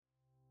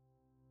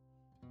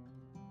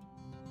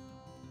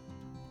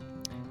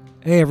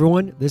Hey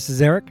everyone, this is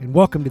Erik, and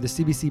welcome to the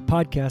CBC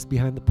podcast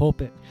Behind the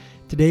Pulpit.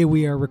 Today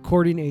we are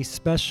recording a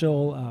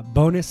special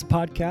bonus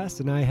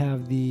podcast, and I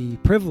have the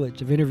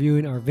privilege of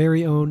interviewing our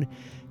very own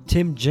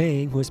Tim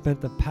Jang, who has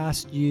spent the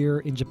past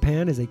year in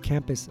Japan as a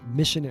campus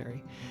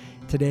missionary.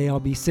 Today I'll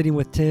be sitting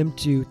with Tim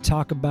to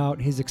talk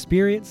about his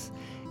experience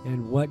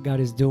and what God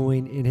is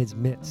doing in his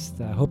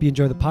midst. I hope you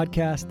enjoy the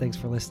podcast. Thanks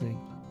for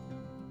listening.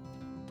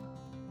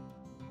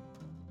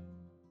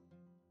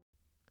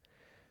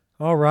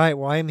 All right.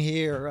 Well, I'm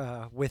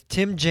here with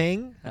Tim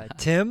Jang.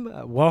 Tim,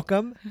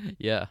 welcome.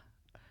 Yeah.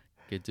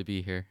 Good to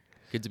be here.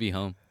 Good to be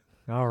home.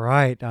 All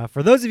right.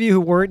 For those of you who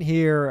weren't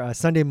here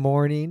Sunday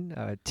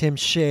morning, Tim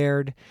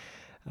shared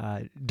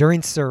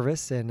during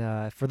service.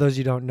 And for those of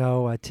you who don't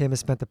know, Tim has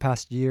spent the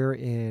past year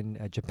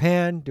in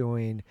Japan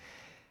doing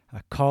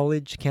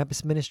college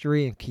campus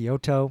ministry in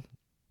Kyoto.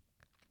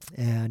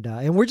 And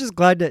we're just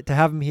glad to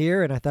have him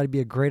here. And I thought it'd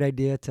be a great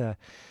idea to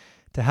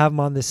have him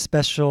on this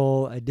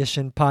special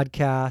edition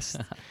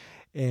podcast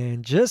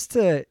and just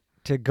to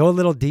go a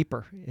little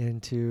deeper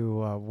into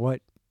what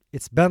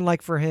it's been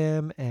like for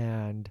him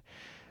and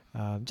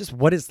just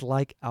what it's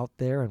like out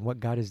there and what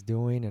God is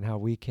doing and how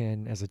we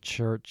can, as a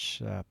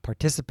church,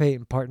 participate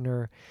and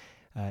partner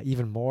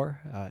even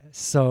more.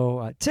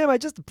 So, Tim, I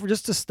just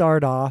to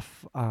start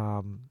off,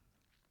 how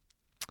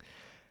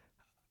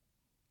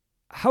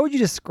would you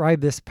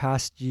describe this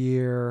past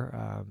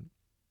year?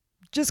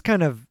 Just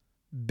kind of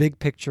big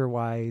picture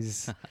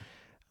wise,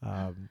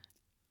 and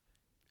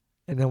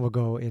then we'll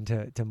go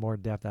into more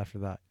depth after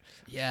that.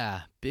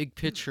 Yeah, big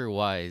picture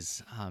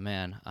wise. Oh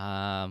man.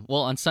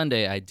 Well, on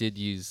Sunday I did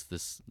use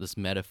this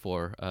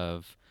metaphor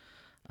of,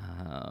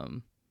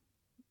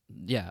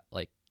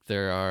 like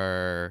there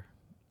are,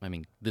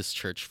 this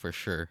church for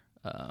sure,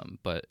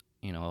 but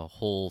a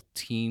whole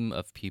team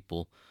of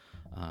people,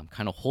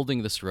 kind of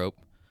holding this rope,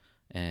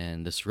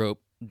 and this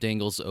rope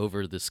dangles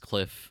over this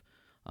cliff.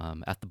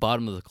 At the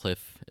bottom of the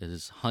cliff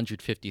is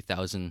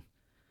 150,000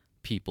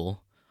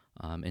 people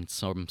in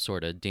some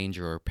sort of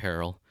danger or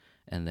peril.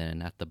 And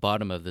then at the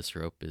bottom of this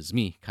rope is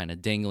me kind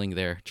of dangling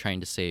there,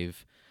 trying to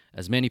save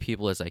as many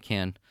people as I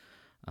can.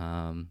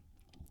 And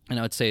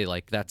I would say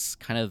that's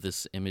kind of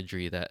this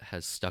imagery that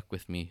has stuck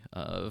with me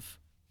of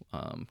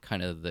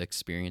kind of the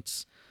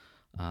experience.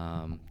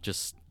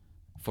 Just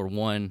for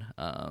one,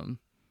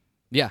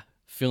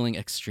 feeling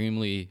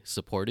extremely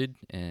supported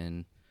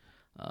and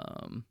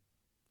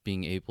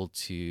being able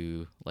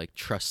to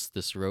trust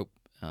this rope,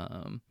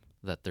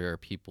 that there are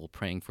people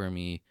praying for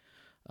me,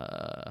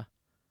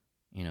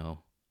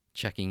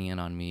 checking in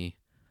on me,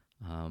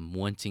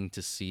 wanting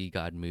to see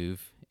God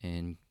move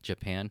in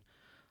Japan.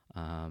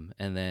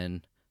 And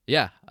then,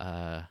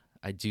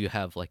 I do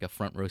have a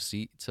front row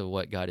seat to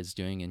what God is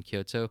doing in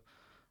Kyoto.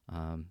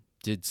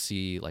 Did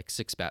see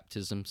 6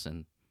 baptisms,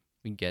 and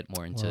we can get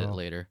more into it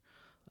later.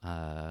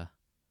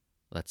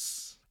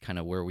 That's kind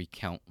of where we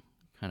count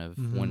kind of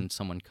when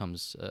someone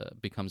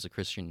becomes a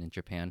Christian in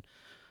Japan.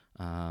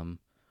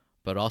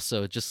 But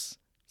also just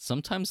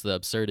sometimes the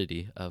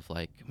absurdity of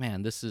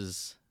this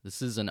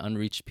is an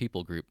unreached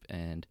people group,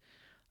 and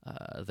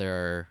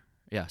there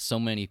are so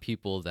many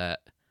people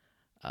that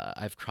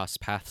I've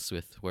crossed paths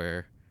with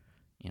where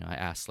I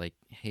ask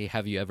hey,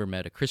 have you ever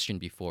met a Christian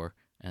before?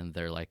 And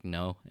they're like,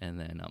 no. And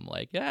then I'm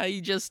like, yeah,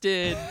 you just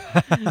did.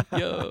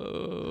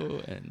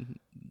 Yo. And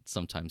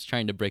sometimes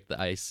trying to break the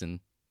ice,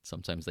 and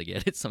sometimes they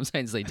get it,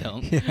 sometimes they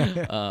don't.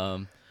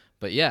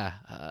 But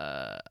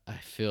I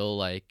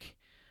feel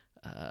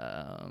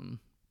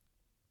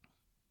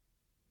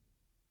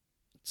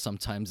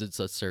sometimes it's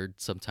absurd,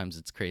 sometimes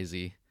it's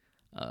crazy,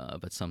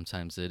 but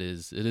sometimes it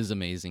is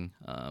amazing.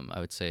 I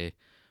would say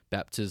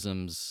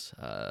baptisms,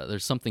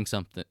 there's something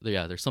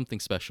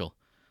special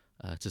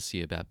to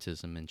see a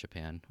baptism in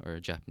Japan or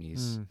a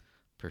Japanese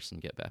person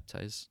get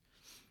baptized.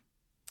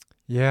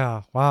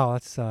 Yeah. Wow.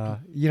 That's, I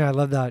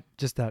love that,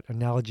 just that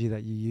analogy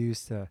that you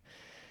use to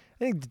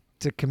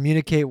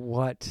communicate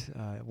what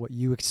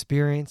you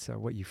experience,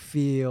 what you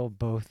feel,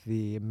 both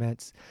the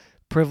immense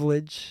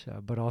privilege,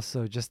 but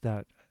also just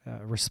that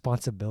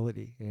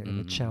responsibility and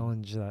the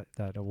challenge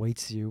that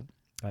awaits you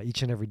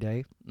each and every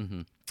day.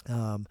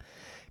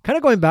 Kind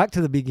of going back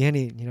to the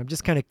beginning, I'm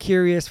just kind of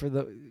curious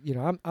for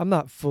I'm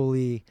not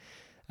I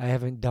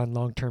haven't done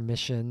long-term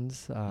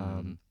missions.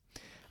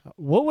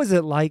 What was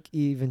it like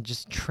even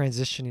just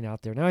transitioning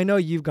out there? Now, I know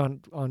you've gone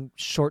on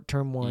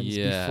short-term ones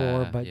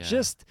before, but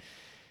just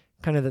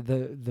kind of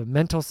the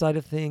mental side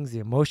of things, the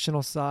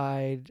emotional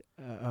side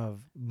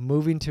of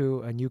moving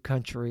to a new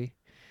country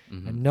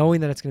and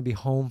knowing that it's going to be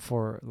home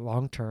for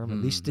long-term, at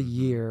least a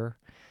year.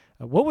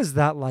 What was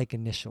that like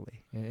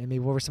initially? And maybe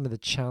what were some of the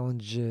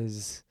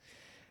challenges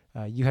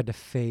you had to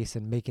face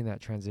in making that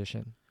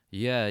transition?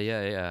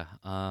 Yeah.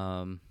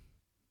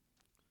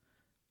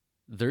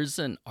 There's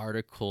an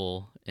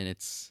article, and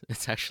it's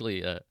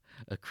actually a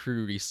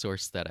CRU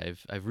resource that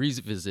I've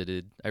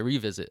revisited. I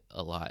revisit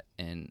a lot,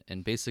 and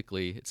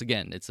basically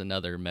it's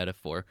another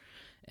metaphor,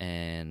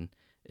 and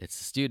it's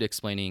this dude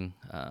explaining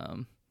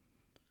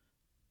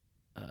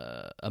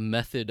a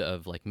method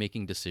of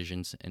making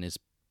decisions, and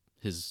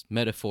his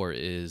metaphor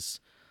is,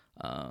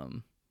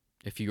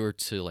 if you were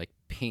to like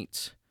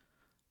paint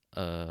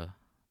a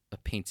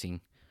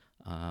painting,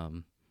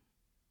 um,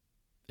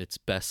 it's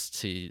best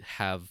to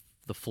have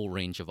the full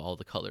range of all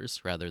the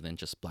colors rather than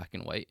just black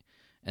and white.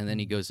 And then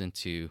he goes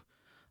into,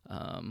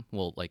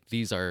 well, like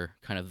these are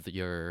kind of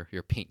your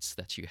paints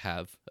that you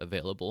have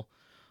available.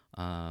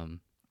 And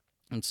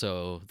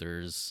so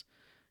there's,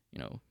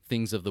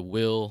 things of the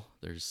will,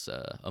 there's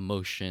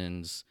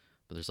emotions,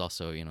 but there's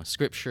also,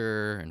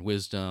 scripture and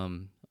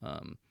wisdom,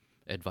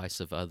 advice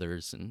of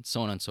others, and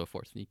so on and so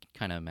forth. You can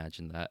kind of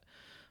imagine that.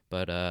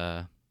 But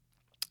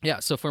yeah,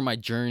 so for my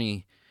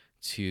journey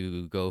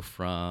to go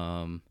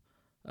from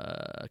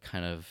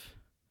kind of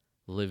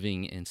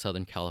living in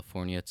Southern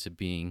California to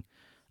being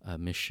a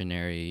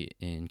missionary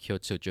in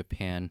Kyoto,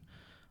 Japan,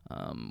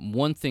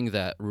 one thing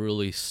that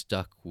really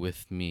stuck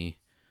with me,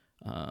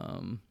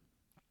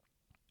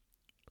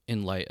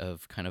 in light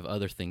of kind of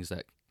other things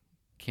that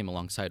came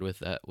alongside with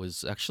that,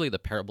 was actually the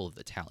parable of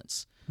the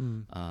talents.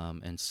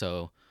 And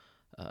so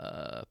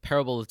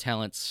parable of the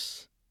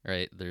talents,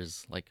 right,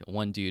 there's like a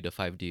 1 dude, a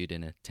 5 dude,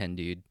 and a 10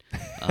 dude.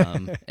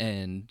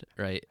 And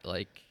right,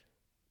 like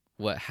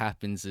what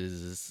happens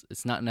is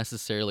it's not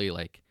necessarily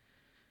like,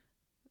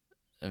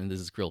 I mean, this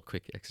is real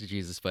quick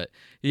exegesis, but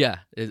yeah,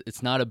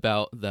 it's not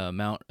about the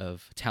amount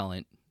of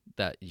talent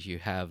that you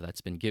have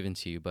that's been given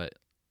to you, but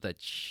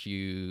that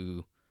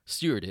you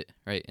steward it,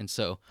 right? And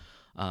so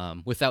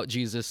without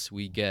Jesus,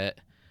 we get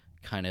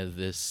kind of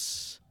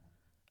this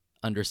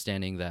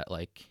understanding that,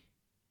 like,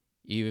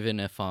 even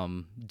if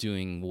I'm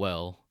doing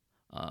well,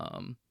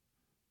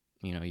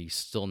 you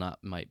still not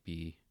might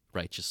be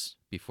righteous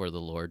before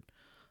the Lord.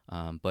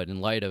 But in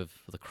light of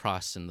the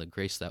cross and the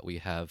grace that we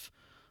have,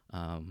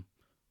 I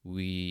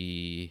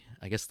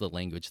guess the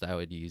language that I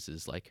would use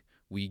is like,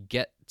 we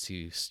get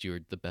to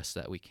steward the best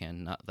that we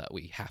can, not that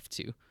we have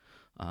to.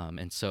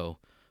 And so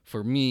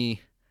for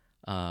me,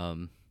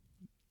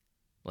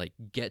 like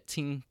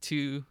getting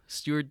to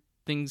steward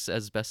things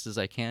as best as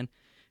I can,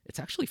 it's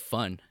actually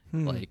fun.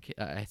 Like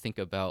I think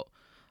about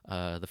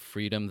the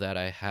freedom that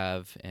I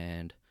have,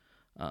 and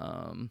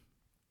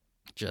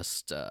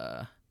just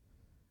I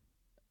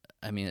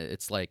mean,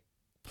 it's like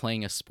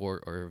playing a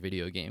sport or a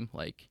video game.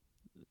 Like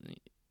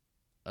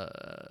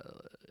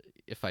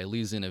if I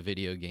lose in a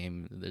video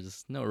game,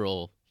 there's no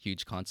real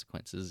huge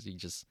consequences. You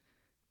just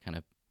kind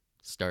of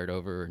start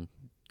over and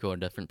go a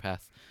different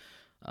path.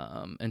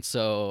 And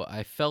so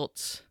I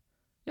felt,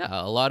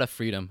 a lot of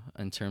freedom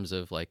in terms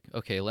of like,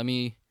 okay, let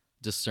me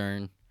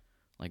discern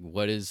like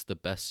what is the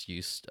best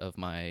use of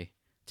my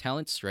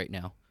talents right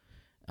now.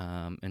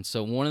 And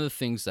so one of the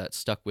things that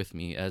stuck with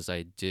me as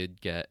I did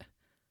get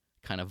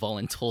kind of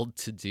voluntold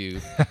to do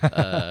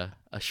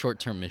a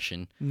short-term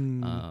mission,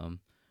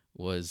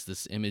 was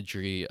this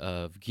imagery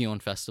of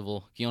Gion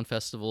Festival. Gion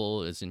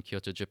Festival is in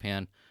Kyoto,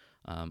 Japan.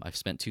 I've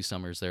spent 2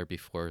 summers there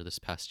before this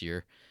past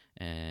year,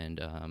 and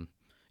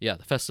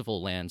the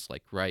festival lands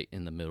like right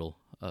in the middle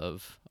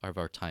of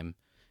our time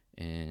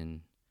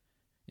in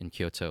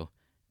Kyoto,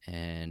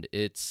 and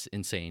it's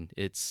insane.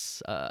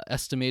 It's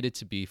estimated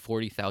to be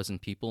 40,000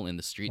 people in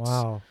the streets.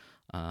 Wow.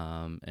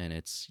 And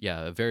it's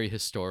a very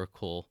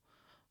historical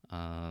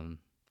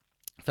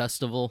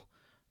festival,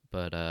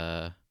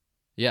 but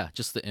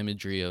just the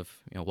imagery of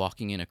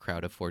walking in a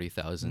crowd of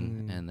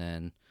 40,000, and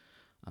then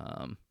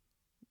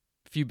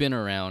if you've been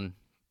around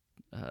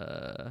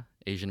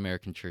Asian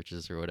American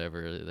churches or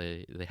whatever,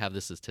 they have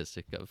this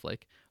statistic of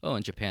like, oh,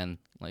 in Japan,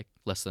 like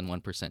less than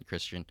 1%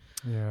 Christian.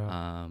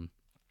 Yeah.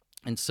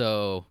 And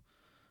so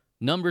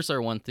numbers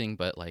are one thing,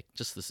 but like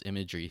just this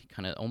imagery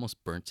kind of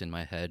almost burnt in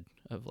my head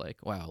of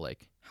like, wow,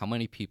 like how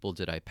many people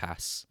did I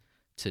pass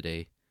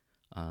today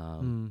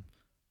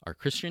are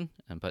Christian,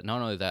 but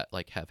not only that,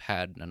 like have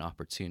had an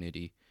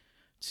opportunity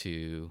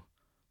to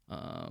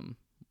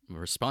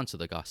respond to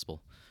the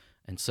gospel.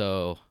 And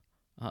so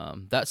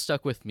that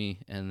stuck with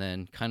me, and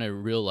then kind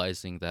of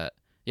realizing that,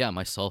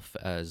 myself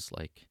as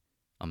like,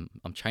 I'm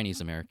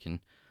Chinese American,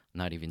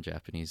 not even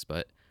Japanese,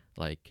 but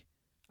like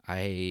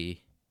I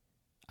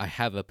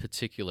have a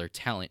particular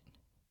talent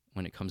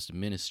when it comes to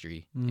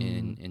ministry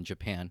in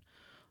Japan.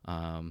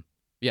 I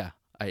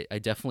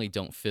definitely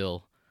don't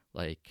feel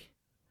like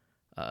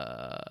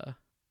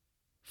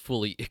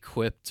fully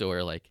equipped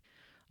or like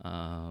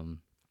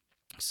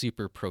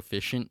super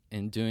proficient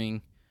in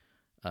doing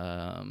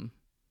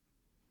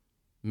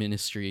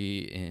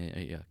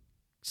ministry,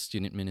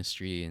 student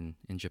ministry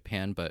in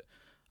Japan, but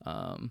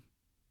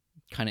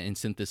kind of in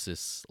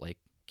synthesis, like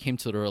came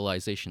to the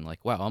realization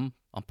like, wow,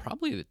 I'm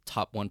probably the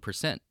top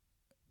 1%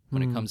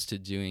 when it comes to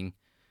doing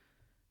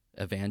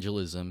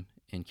evangelism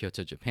in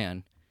Kyoto,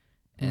 Japan.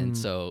 And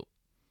so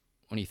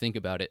when you think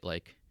about it,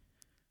 like,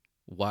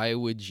 why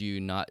would you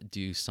not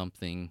do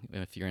something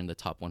if you're in the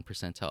top 1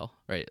 percentile,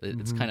 right?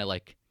 It's kind of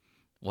like,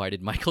 why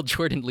did Michael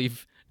Jordan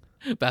leave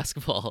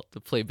basketball to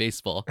play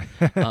baseball?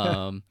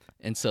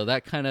 And so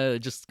that kind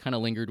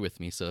of lingered with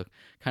me. So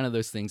kind of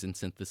those things in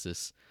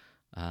synthesis.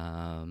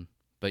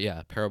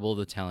 But parable of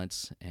the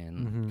talents,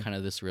 and kind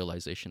of this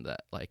realization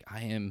that like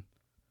I am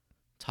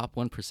top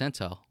 1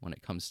 percentile when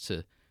it comes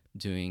to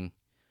doing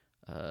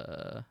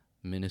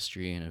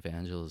ministry and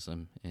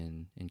evangelism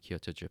in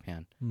Kyoto,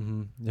 Japan.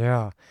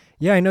 Yeah.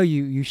 Yeah, I know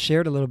you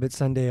shared a little bit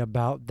Sunday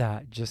about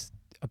that, just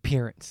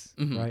appearance,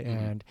 right?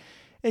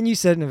 And you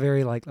said in a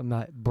very, like, I'm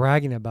not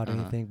bragging about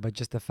anything, but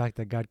just the fact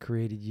that God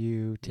created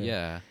you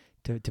to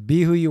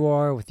be who you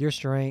are with your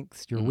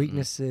strengths, your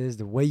weaknesses,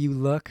 the way you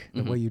look,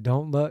 the way you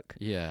don't look.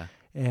 Yeah.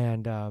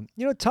 And,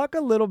 talk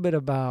a little bit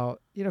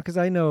about, because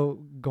I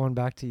know going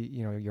back to,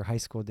 your high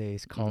school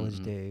days,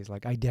 college days,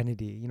 like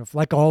identity,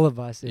 like all of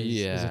us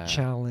is a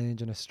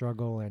challenge and a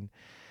struggle, and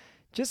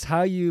just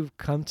how you've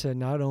come to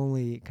not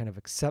only kind of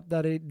accept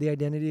that the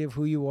identity of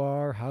who you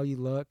are, how you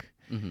look,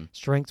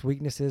 strengths,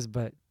 weaknesses,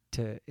 but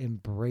to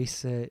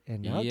embrace it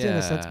and now to, in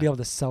a sense, be able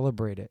to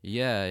celebrate it.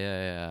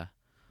 Yeah.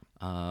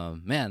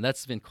 Man,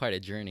 that's been quite a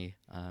journey.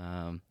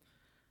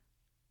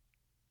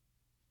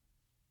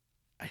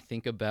 I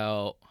think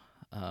about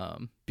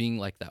being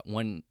like that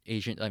one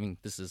Asian, I mean,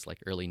 this is like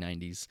early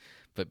 90s,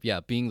 but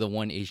yeah, being the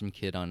one Asian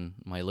kid on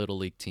my little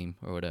league team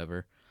or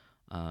whatever.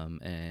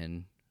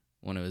 And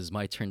when it was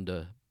my turn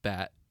to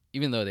bat,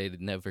 even though they'd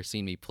never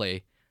seen me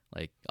play,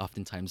 like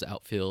oftentimes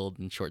outfield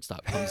and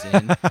shortstop comes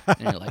in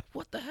and you're like,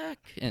 what the heck?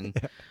 And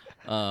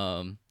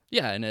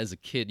and as a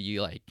kid,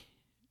 you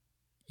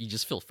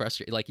just feel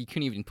frustrated. Like you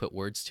couldn't even put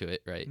words to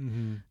it, right?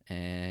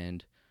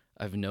 And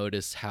I've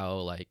noticed how,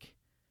 like,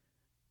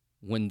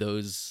 when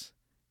those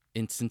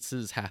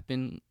instances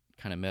happen,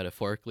 kind of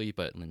metaphorically,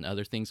 but in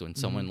other things, when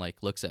someone like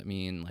looks at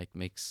me and like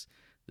makes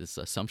this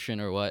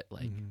assumption or what,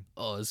 like,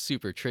 oh, it's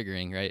super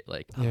triggering, right?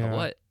 Like,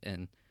 what?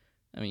 And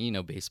I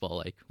mean, baseball,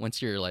 like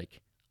once you're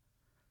like,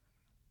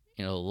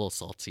 a little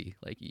salty,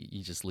 like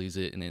you just lose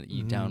it and then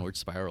you downward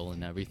spiral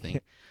and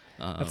everything.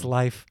 That's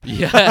life.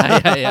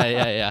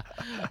 Yeah.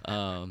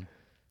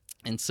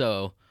 And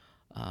so,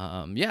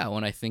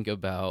 when I think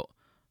about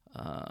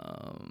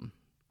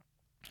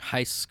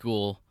high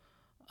school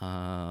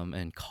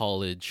and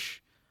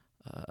college,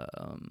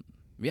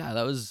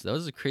 that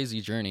was a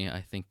crazy journey. I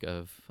think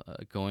of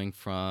going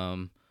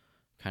from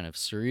kind of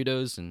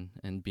Cerritos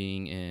and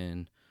being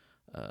in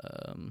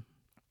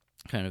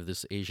kind of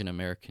this Asian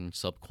American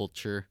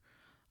subculture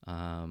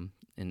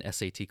in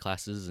SAT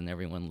classes, and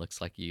everyone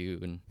looks like you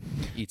and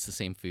eats the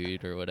same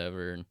food or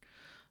whatever and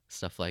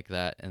stuff like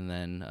that. And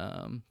then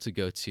to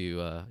go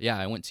to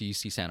I went to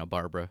UC Santa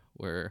Barbara,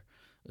 where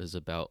it was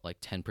about like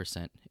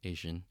 10%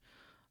 Asian,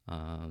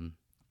 and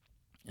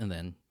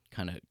then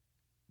kind of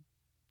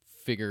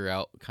figure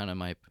out kind of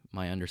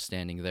my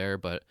understanding there.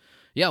 But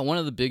yeah, one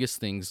of the biggest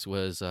things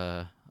was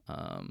I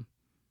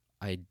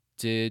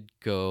did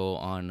go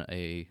on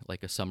a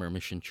summer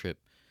mission trip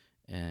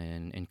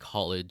in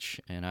college,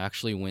 and I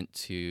actually went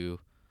to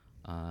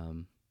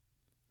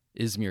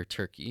Izmir,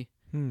 Turkey.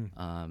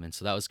 And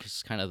so that was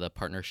just kind of the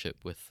partnership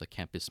with the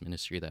campus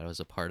ministry that I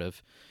was a part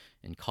of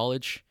in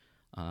college.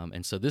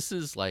 And so this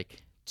is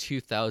like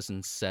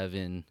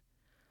 2007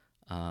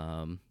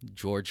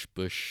 George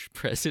Bush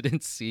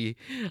presidency.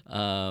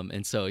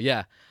 And so,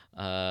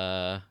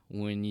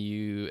 when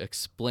you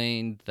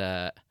explained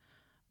that,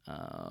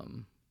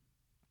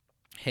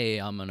 hey,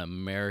 I'm an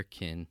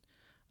American,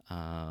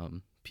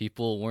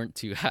 people weren't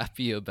too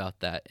happy about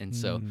that. And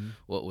so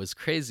what was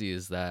crazy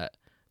is that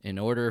in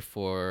order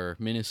for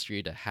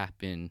ministry to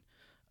happen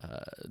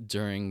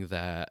during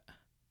that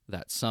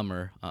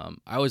summer,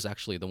 I was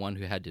actually the one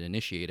who had to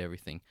initiate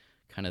everything,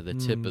 kind of the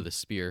tip of the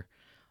spear,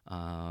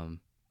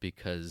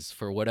 because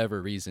for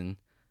whatever reason,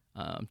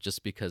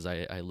 just because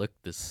I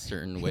looked this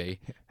certain way,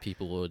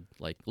 people would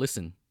like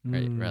listen,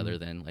 right? Rather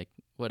than like,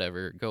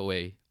 whatever, go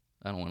away,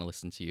 I don't want to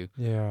listen to you.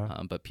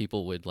 Yeah. But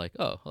people would like,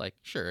 oh, like,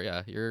 sure,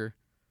 yeah, you're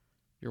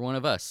one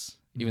of us,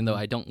 even though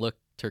I don't look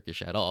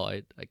Turkish at all.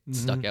 I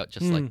stuck out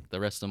just like the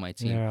rest of my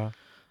team. Yeah.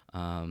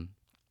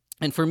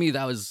 And for me,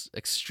 that was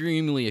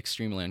extremely,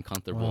 extremely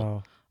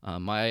uncomfortable. Wow.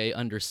 My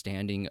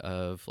understanding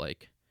of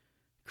like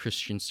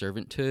Christian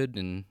servanthood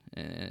and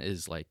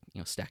is like,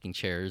 stacking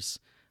chairs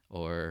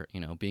or,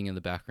 being in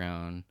the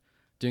background,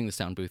 doing the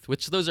sound booth,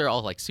 which those are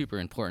all like super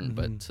important,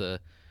 but to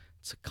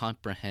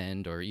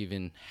comprehend or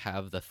even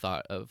have the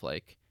thought of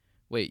like,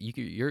 wait,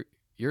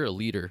 you're a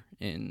leader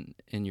in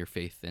your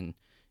faith, and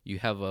you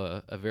have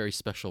a very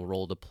special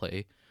role to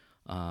play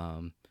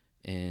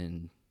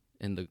in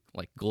the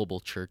like global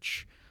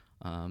church.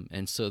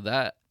 And so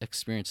that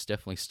experience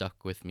definitely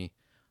stuck with me,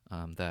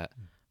 that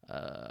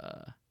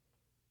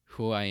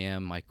who I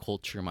am, my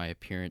culture, my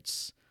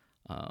appearance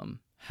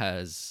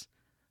has,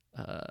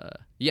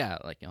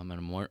 like I'm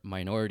a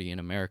minority in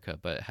America,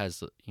 but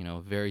has,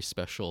 a very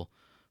special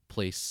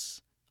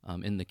place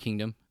in the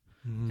kingdom.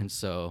 And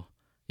so,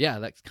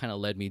 that kind of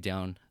led me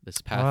down this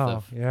path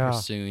of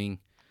pursuing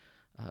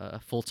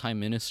full-time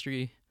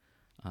ministry.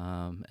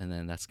 And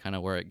then that's kind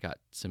of where it got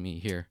to me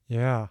here.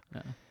 Yeah,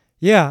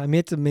 I mean,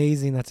 it's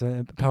amazing. That's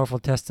a powerful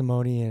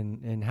testimony,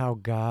 and how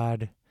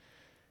God,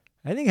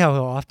 I think how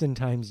he'll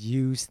oftentimes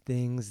use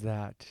things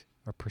that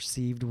our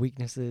perceived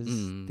weaknesses,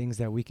 Mm. things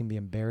that we can be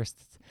embarrassed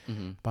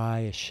Mm-hmm. by,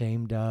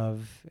 ashamed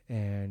of,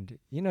 and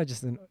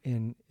just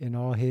in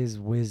all His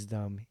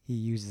wisdom, He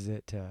uses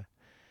it to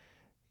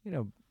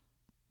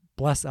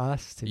bless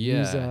us, to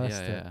use Yeah, us,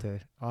 yeah, to yeah. to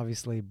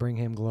obviously bring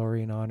Him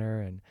glory and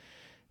honor. And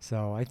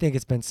so I think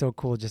it's been so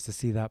cool just to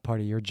see that part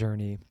of your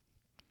journey.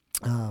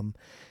 Kind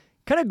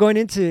of going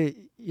into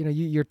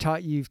you're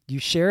taught you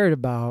shared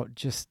about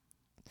just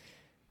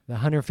the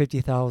Mm-hmm.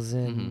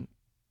 150,000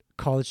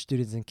 college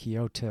students in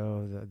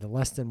Kyoto, the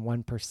less than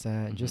 1%,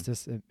 Mm-hmm. just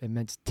this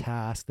immense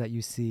task that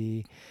you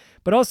see.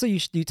 But also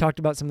you talked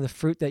about some of the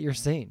fruit that you're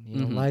seeing,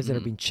 Mm-hmm. lives that are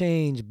Mm-hmm. being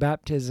changed,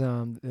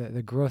 baptism,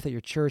 the growth at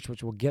your church,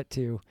 which we'll get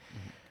to.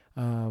 Mm-hmm.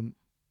 Um,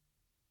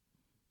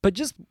 but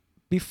just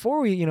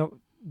before we,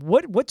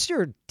 what's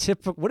your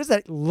what does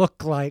that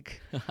look like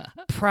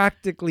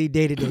practically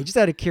day to day? Just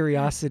out of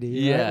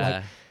curiosity, right?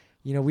 Like,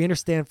 Yeah. we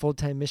understand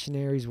full-time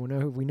missionaries.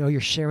 We know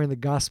you're sharing the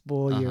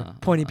gospel, you're Uh-huh.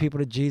 pointing Uh-huh. people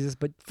to Jesus.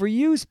 But for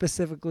you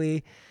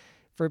specifically,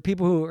 for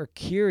people who are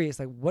curious,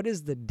 like, what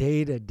does the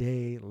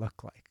day-to-day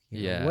look like? What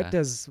Yeah.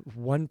 does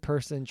one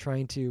person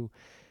trying to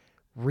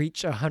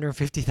reach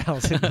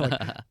 150,000,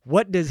 like,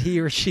 what does he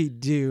or she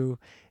do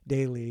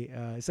daily?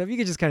 So if you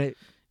could just kind of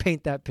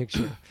paint that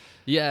picture.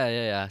 Yeah,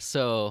 yeah, yeah.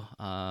 So,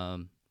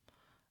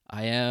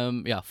 I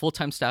am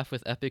full-time staff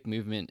with Epic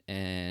Movement,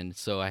 and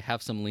so I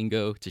have some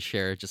lingo to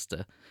share just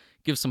to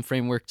give some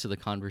framework to the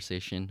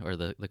conversation or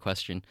the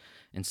question.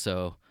 And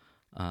so,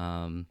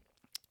 um,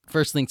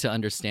 first thing to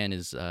understand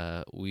is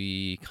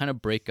we kind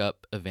of break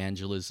up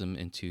evangelism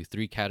into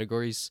three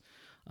categories.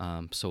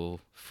 So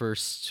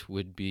first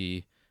would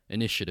be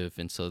initiative,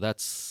 and so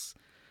that's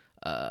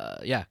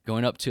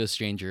going up to a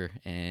stranger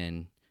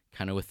and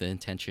kind of with the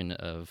intention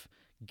of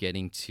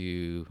getting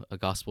to a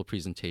gospel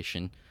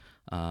presentation.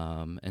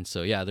 And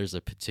so there's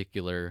a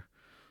particular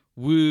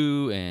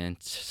woo and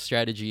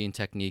strategy and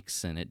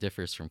techniques, and it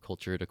differs from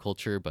culture to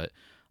culture. But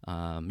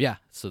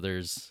so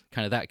there's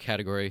kind of that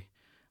category.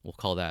 We'll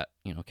call that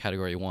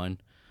category one.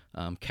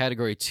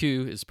 Category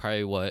two is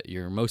probably what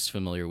you're most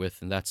familiar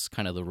with, and that's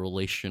kind of the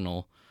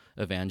relational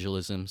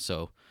evangelism.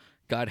 So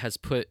God has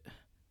put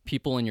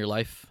people in your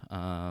life,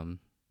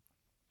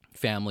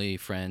 family,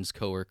 friends,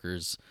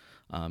 coworkers.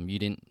 You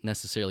didn't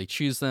necessarily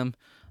choose them,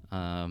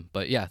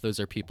 but those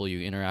are people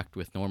you interact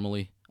with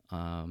normally,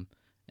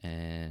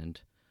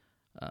 and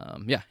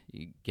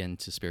you get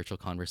into spiritual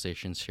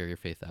conversations, share your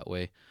faith that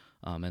way.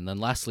 And then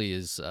lastly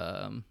is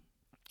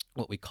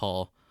what we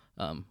call,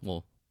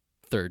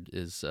 third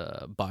is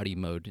body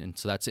mode, and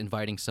so that's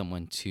inviting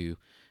someone to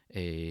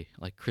a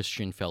like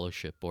Christian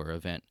fellowship or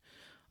event.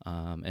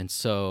 And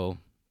so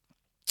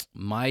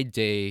my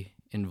day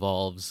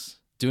involves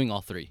doing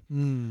all three.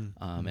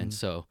 And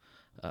so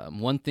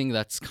one thing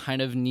that's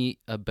kind of neat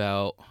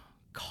about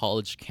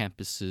college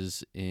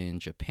campuses in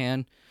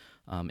Japan,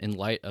 in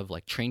light of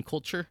like train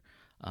culture,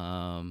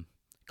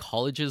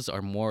 colleges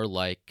are more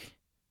like,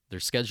 their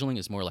scheduling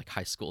is more like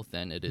high school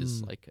than it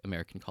is like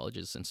American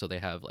colleges. And so they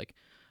have like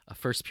a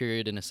first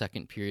period and a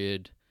second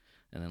period,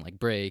 and then like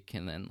break,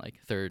 and then like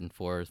third and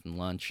fourth and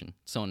lunch, and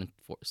so on and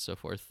so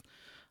forth.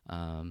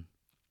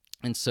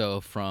 And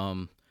so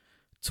from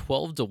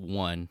 12 to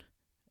 1,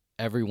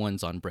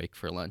 everyone's on break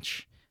for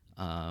lunch.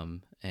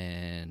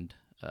 And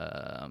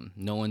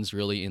no one's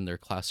really in their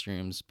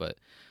classrooms, but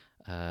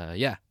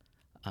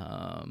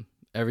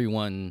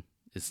everyone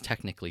is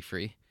technically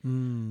free.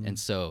 And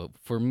so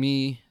for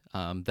me,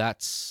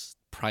 that's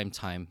prime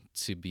time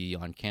to be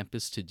on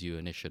campus to do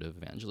initiative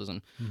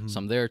evangelism. So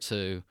I'm there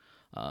to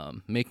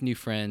make new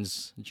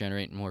friends,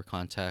 generate more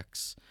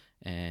contacts,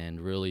 and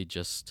really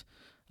just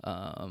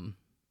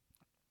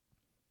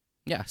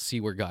see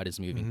where God is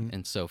moving.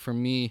 And so for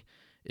me,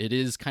 it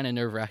is kind of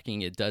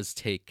nerve-wracking. It does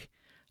take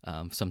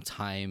some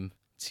time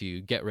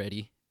to get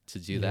ready to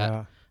do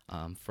that.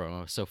 Yeah.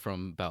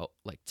 From about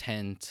like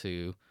 10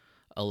 to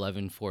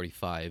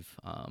 11:45,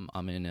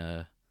 I'm in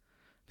a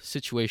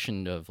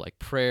situation of like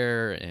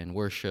prayer and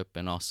worship,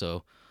 and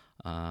also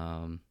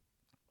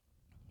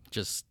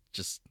just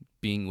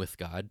being with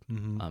God,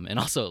 and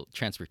also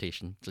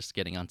transportation, just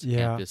getting onto Yeah.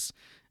 campus.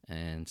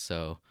 And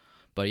so,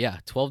 but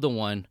 12 to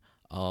 1,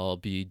 I'll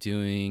be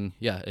doing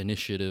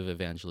initiative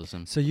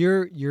evangelism. So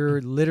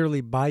you're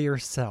literally by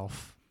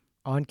yourself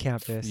on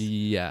campus,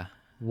 Yeah,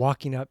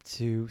 walking up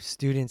to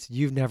students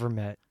you've never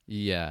met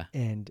yeah,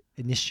 and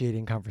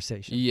initiating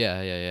conversation.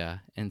 yeah.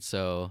 And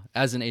so,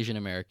 as an Asian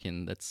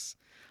American, that's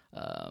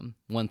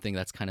one thing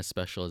that's kind of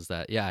special, is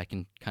that I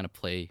can kind of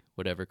play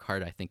whatever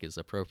card I think is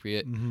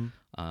appropriate.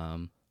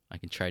 I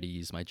can try to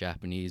use my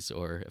Japanese,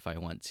 or if I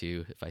want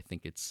to, if I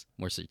think it's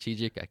more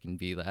strategic, I can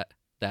be that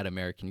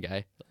American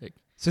guy. Like,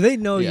 So they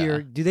know yeah.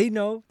 do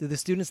the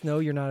students know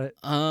you're not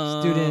a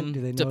student?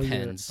 Do they know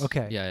Depends. you're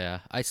okay? Yeah.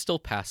 I still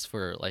pass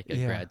for like a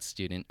Yeah. grad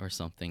student or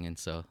something, and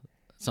so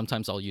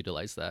sometimes I'll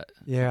utilize that.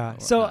 Yeah. Or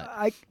So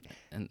whatnot.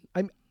 And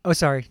I'm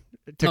sorry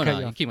to no, cut no, you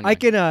you off. keep on I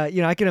going.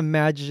 can I can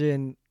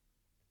imagine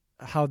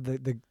how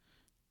the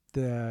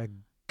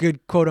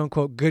good, quote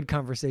unquote, good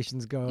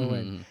conversations go,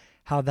 and Mhm.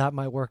 how that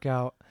might work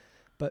out.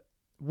 But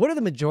what are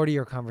the majority of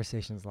your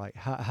conversations like?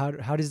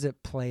 How does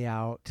it play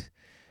out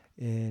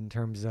in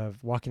terms of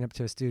walking up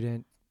to a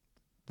student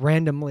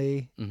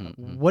randomly?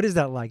 What is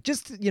that like?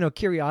 Just,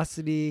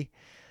 curiosity.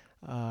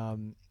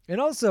 And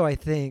also, I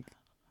think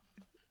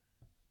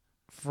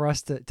for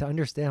us to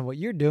understand what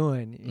you're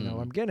doing,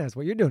 what I'm getting at is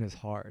what you're doing is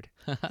hard.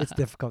 It's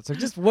difficult. So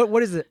just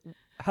what is it?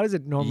 How does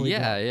it normally go?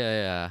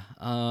 Yeah.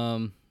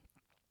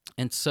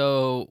 And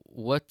so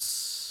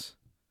what's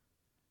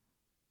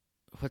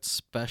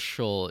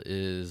special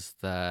is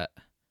that,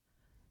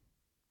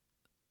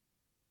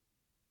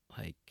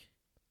 like,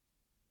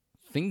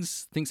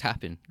 things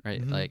happen,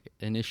 right? Like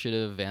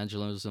initiative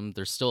evangelism,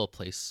 there's still a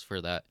place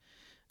for that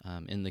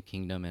in the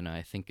kingdom, and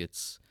I think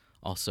it's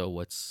also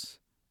it's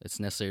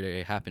necessary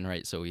to happen,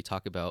 right? So we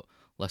talk about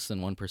less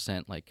than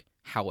 1%. Like,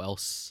 how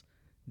else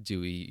do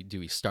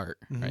we start,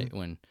 right?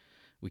 When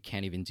we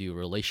can't even do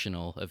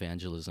relational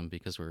evangelism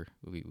because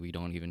we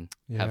don't even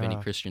have any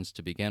Christians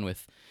to begin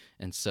with.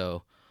 And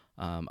so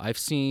I've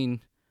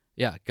seen,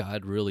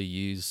 God really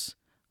use,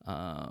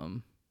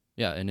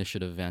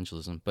 initiative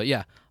evangelism. But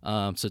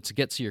so to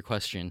get to your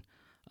question,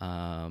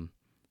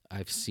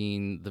 I've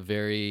seen the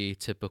very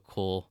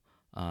typical,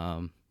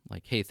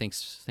 like, hey,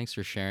 thanks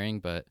for sharing,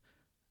 but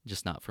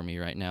just not for me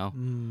right now.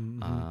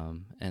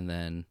 And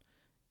then,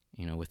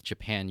 with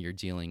Japan, you're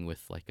dealing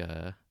with like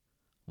a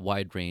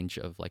wide range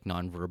of like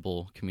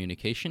nonverbal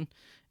communication,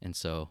 and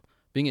so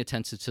being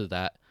attentive to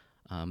that,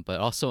 but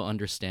also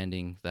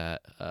understanding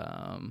that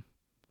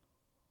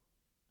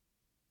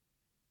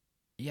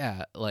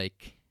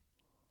like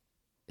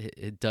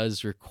it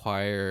does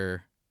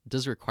require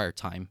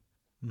time.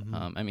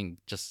 I mean,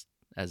 just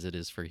as it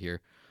is for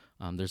here,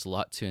 there's a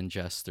lot to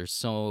ingest. There's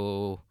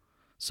so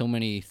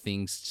many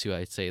things to,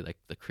 I'd say, like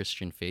the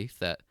Christian faith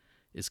that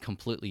is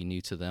completely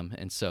new to them.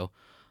 And so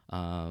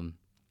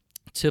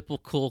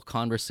typical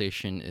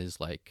conversation is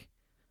like,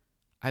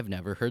 I've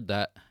never heard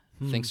that.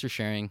 Thanks for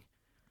sharing.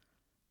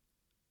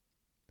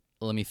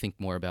 Let me think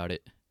more about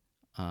it.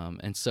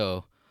 And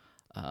so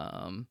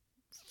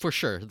for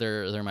sure,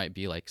 there might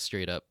be like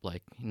straight up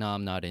like, no,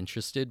 I'm not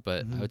interested.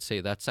 But I would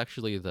say that's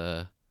actually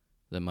the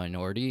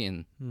minority,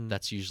 and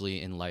that's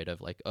usually in light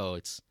of like, oh,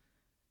 it's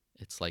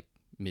like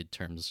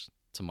midterms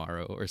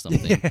tomorrow or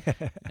something,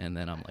 and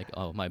then I'm like,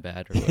 oh, my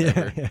bad, or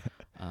whatever.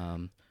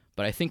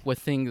 But I think one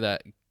thing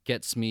that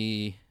gets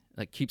me,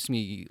 like, keeps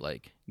me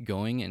like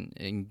going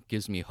and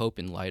gives me hope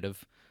in light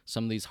of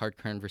some of these hard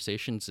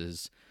conversations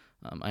is,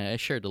 I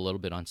shared a little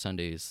bit on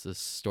Sundays this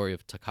story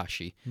of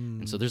Takashi,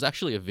 and so there's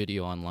actually a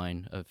video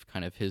online of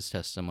kind of his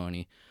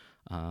testimony.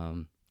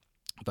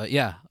 But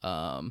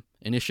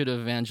initiative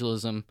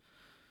evangelism.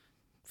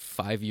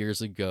 5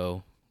 years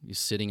ago, he's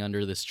sitting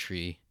under this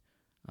tree.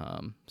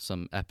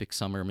 Some epic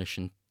summer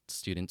mission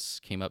students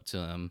came up to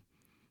him.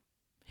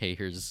 Hey,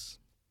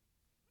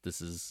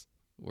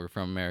 we're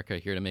from America,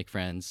 here to make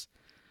friends.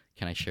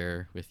 Can I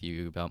share with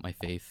you about my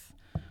faith?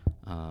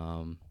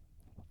 And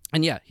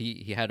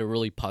he had a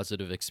really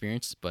positive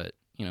experience, but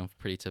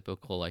pretty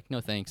typical, like,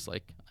 no thanks,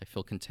 like, I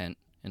feel content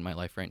in my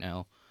life right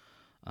now.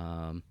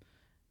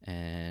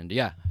 And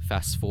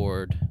fast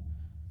forward,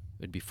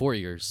 it'd be 4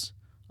 years.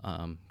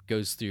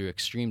 Goes through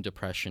extreme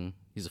depression.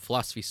 He's a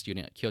philosophy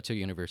student at Kyoto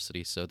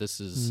University, so this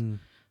is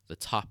the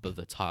top of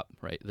the top,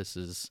 right? This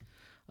is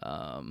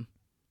the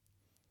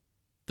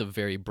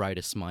very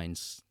brightest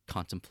minds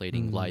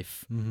contemplating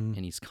life, and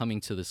he's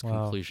coming to this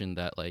conclusion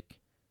that, like,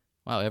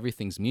 wow,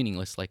 everything's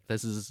meaningless. Like,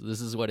 this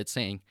is what it's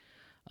saying.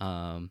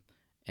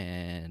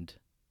 And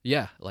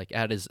like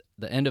at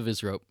the end of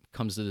his rope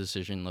comes the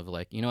decision of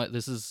like, you know what,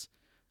 this is.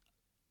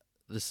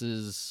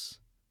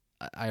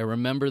 I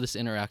remember this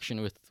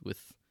interaction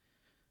with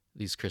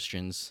these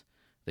Christians.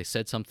 They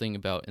said something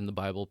about in the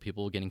Bible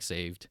people getting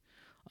saved.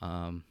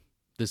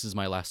 This is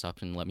my last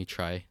option. Let me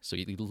try. So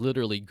he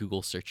literally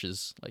Google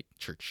searches like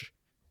church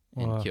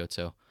in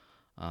Kyoto.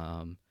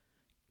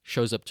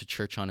 Shows up to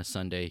church on a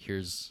Sunday.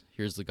 Here's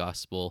the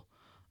gospel,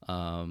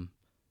 and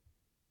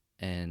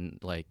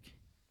like,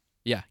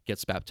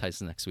 gets baptized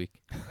the next week.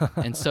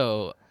 And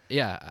so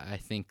I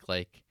think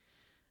like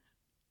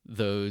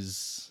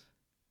those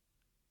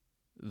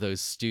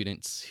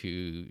students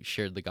who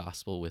shared the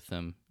gospel with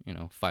him,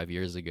 5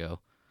 years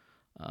ago,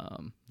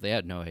 they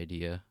had no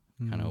idea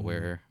kind of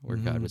where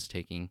God was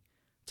taking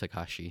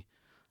Takashi.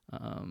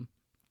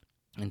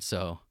 And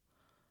so,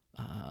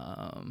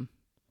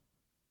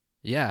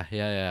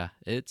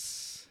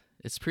 it's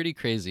pretty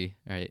crazy,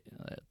 right?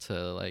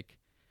 To like,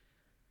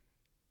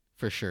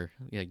 for sure,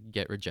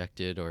 get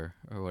rejected or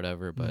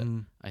whatever. But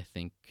I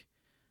think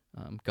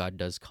God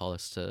does call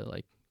us to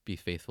like be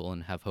faithful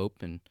and have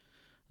hope, and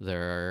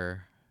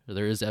there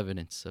is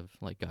evidence of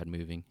like God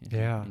moving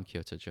in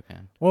Kyoto,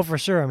 Japan. Well, for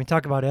sure. I mean,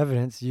 talk about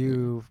evidence.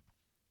 You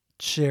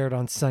shared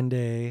on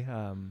Sunday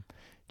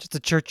just the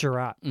church you're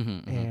at,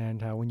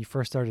 and when you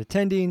first started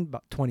attending,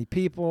 about 20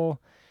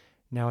 people.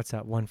 Now it's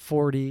at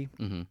 140.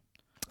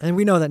 And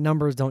we know that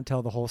numbers don't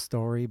tell the whole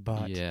story,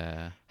 but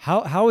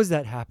how is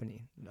that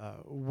happening?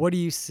 What are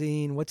you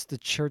seeing? What's the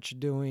church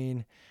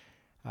doing?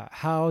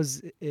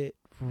 How's it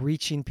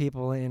reaching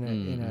people in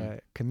Mm-hmm. a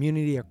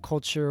community, a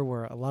culture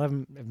where a lot of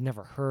them have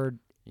never heard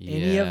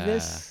any of Yeah,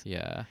 this.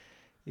 yeah.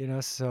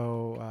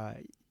 So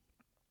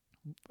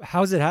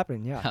how's it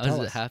happening? Yeah, How is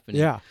tell it us.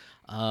 happening? Yeah,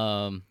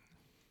 Um,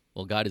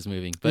 well, God is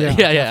moving, but yeah,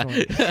 yeah, yeah.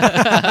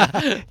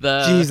 definitely.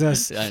 the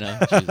Jesus. I know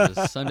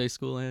Jesus Sunday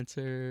school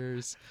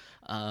answers.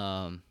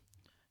 Um,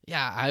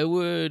 yeah,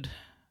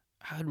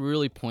 I'd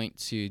really point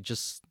to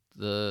just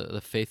the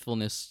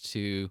faithfulness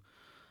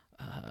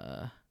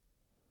uh,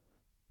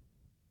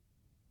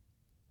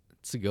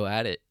 to go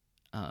at it.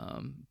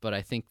 But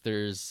I think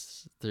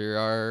there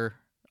are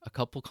a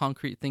couple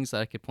concrete things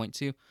that I could point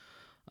to.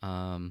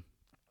 Um,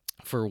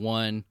 for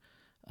one,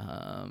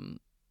 um,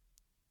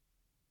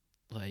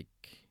 like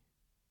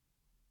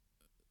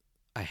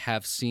I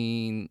have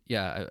seen,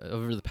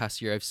 over the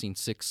past year, I've seen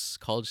 6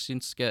 college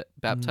students get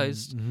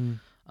baptized.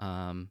 Mm-hmm.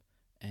 Um,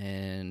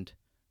 and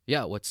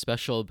yeah, what's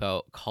special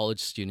about college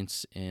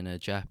students in a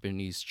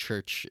Japanese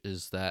church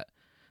is that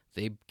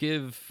they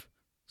give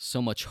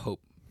so much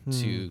hope Hmm.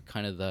 to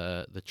kind of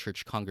the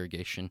church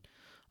congregation.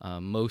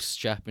 Most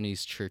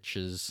Japanese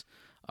churches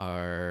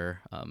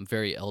are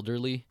very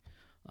elderly,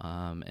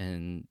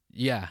 and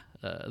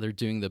they're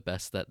doing the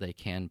best that they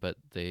can. But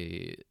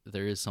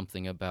there is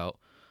something about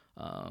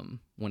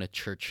when a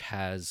church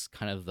has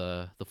kind of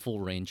the full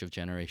range of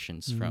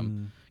generations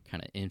from Mm.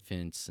 kind of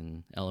infants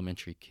and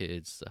elementary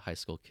kids, the high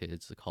school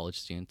kids, the college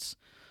students.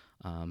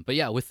 But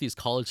yeah, with these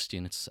college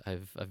students,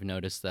 I've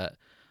noticed that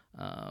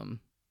um,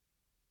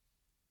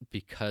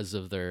 because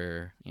of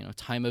their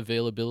time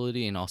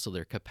availability and also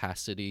their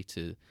capacity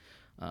to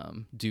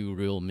do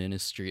real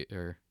ministry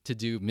or to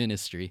do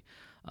ministry,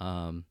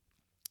 um,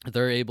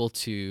 they're able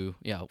to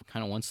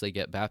kind of once they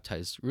get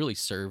baptized really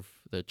serve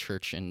the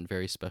church in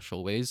very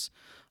special ways.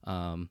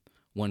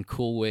 One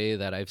cool way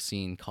that I've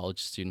seen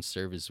college students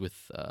serve is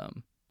with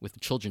the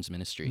children's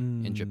ministry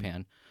in Mm.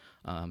 Japan.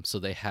 So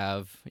they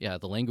have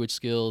the language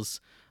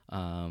skills,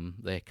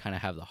 they kind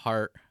of have the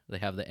heart, they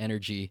have the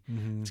energy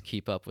Mm-hmm. to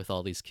keep up with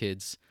all these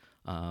kids.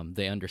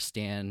 They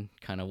understand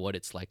kind of what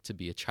it's like to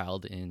be a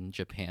child in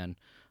Japan,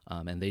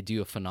 and they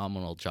do a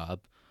phenomenal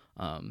job.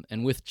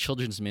 And with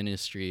children's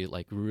ministry,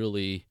 like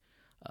really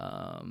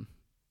um,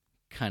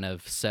 kind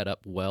of set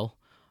up well,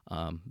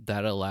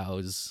 that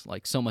allows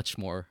like so much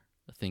more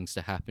things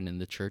to happen in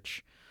the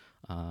church.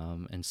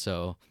 And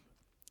so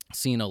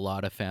seeing a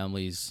lot of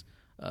families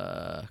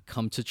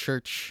come to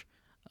church,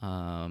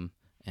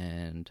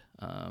 and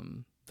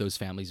those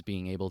families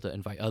being able to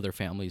invite other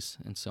families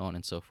and so on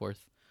and so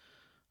forth.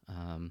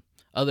 Um,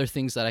 Other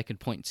things that I could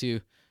point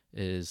to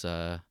is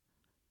the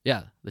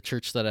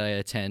church that I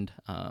attend,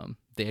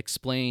 they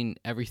explain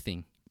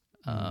everything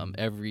Mm.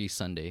 every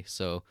Sunday.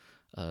 So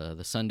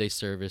the Sunday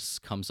service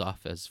comes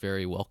off as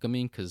very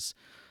welcoming because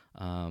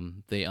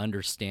they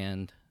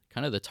understand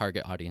kind of the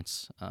target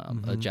audience, a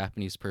Mm-hmm.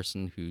 Japanese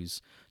person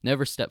who's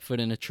never stepped foot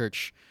in a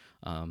church.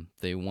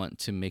 They want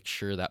to make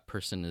sure that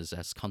person is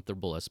as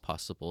comfortable as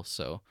possible.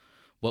 So,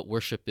 what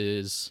worship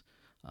is,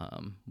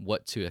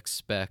 what to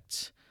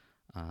expect,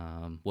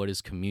 what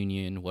is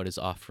communion, what is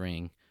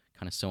offering,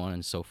 kind of so on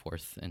and so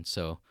forth. And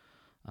so,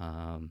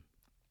 um,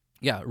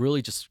 it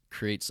really just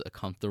creates a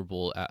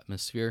comfortable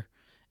atmosphere.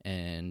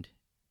 And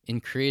in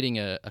creating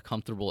a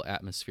comfortable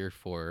atmosphere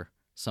for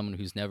someone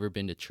who's never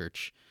been to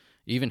church,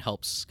 it even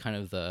helps kind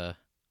of the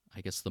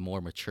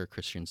more mature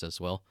Christians as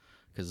well,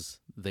 because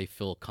they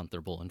feel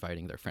comfortable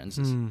inviting their friends.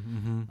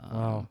 Mm-hmm.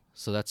 Wow.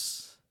 So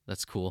that's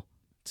cool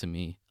to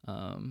me,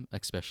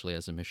 especially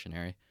as a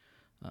missionary,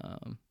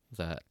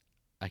 that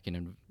I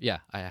can,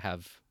 I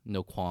have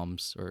no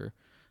qualms or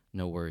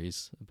no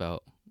worries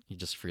about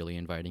just freely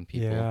inviting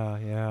people, Yeah,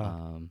 yeah.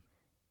 um,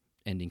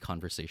 ending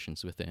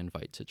conversations with an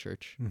invite to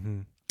church. Mm-hmm.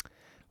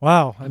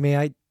 Wow. I Yeah.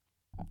 mean,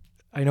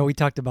 I know we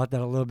talked about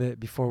that a little bit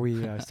before we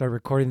started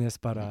recording this,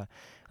 but Mhm.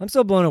 I'm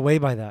so blown away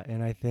by that.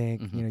 And I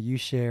think, Mhm. you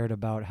shared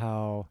about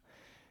how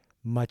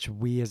much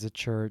we as a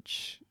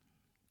church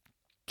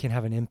can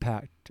have an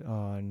impact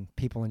on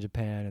people in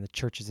Japan and the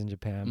churches in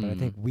Japan. But I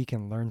think Mhm. we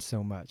can learn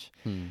so much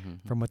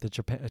Mhm. from what the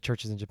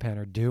churches in Japan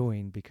are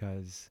doing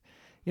because,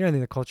 in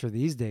the culture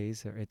these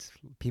days, it's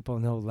people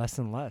know less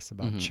and less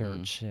about Mhm. Mhm.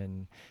 church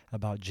and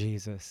about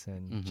Jesus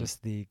and Mhm.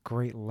 just the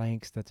great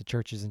lengths that the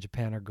churches in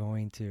Japan are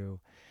going to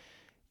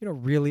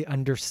really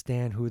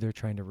understand who they're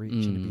trying to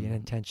reach and to be an Mm.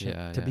 intention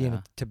Yeah. to be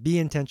Yeah. to be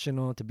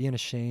intentional, to be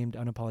unashamed,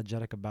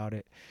 unapologetic about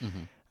it.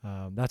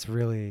 Mhm. That's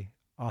really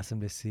awesome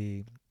to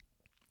see.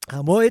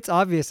 Well, it's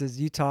obvious as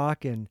you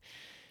talk and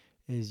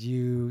as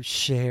you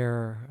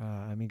share.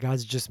 I mean,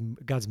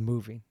 God's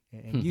moving,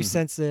 and you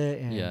sense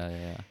it, Yeah.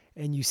 Yeah.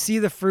 and you see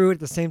the fruit at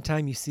the same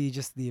time. You see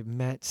just the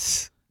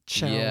immense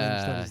challenge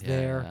that Yeah. is Yeah.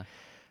 there.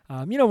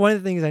 Yeah. One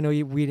of the things I know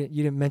you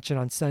didn't mention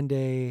on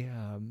Sunday,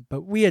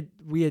 but we had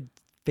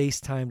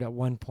FaceTimed at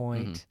one Mhm.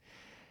 point,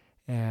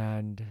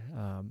 and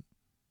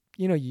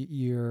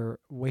you're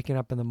waking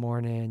up in the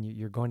morning,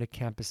 you're going to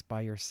campus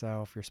by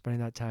yourself, you're spending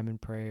that time in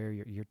prayer,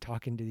 you're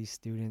talking to these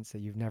students that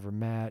you've never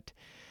met,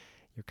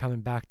 you're coming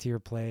back to your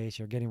place,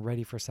 you're getting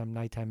ready for some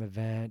nighttime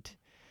event.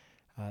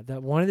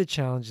 that one of the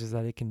challenges is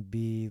that it can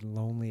be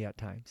lonely at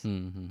times,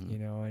 Mm-hmm.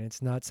 and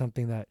it's not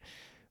something that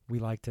we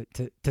like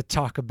to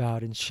talk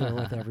about and share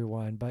with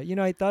everyone. But,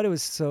 I thought it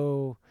was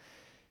so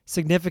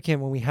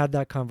significant when we had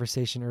that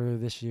conversation earlier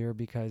this year,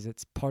 because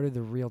it's part of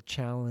the real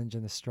challenge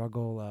and the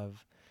struggle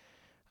of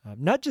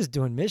not just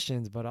doing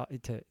missions, but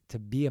to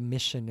be a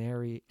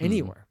missionary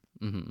anywhere,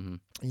 Mm-hmm.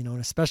 and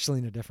especially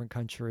in a different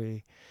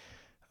country.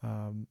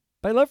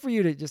 But I'd love for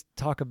you to just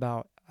talk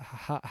about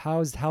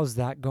how's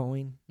that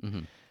going.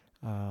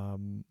 Mm-hmm.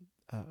 Um,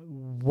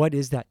 what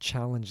is that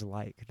challenge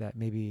like that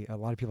maybe a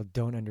lot of people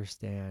don't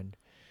understand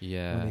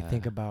when they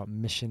think Yeah. about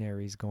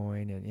missionaries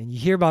going, and you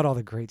hear about all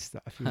the great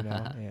stuff,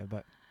 yeah,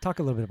 but talk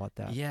a little bit about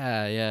that.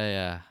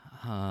 Yeah.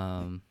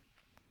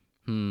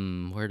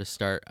 Where to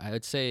start? I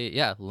would say,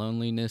 yeah,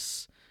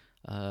 loneliness.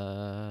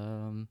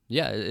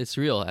 Yeah, it's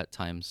real at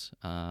times.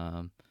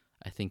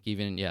 I think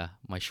even, yeah,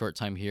 my short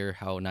time here,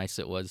 how nice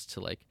it was to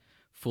like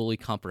fully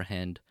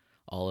comprehend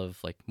all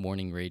of like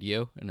morning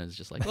radio, and it's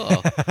just like,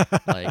 oh,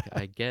 like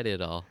I get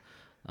it all.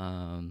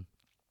 Um,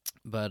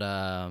 but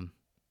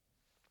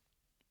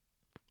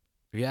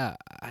yeah,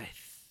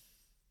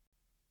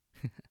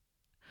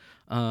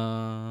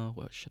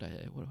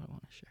 what do I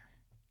want to share?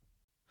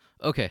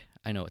 Okay,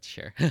 I know what to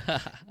share.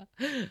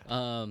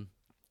 um,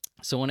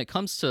 so when it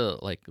comes to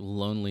like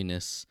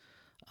loneliness,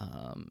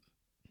 um,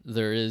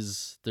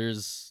 there's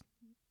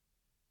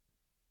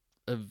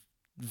a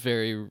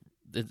very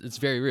it's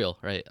very real,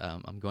 right?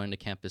 I'm going to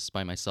campus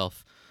by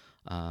myself,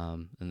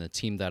 and the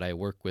team that I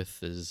work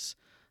with is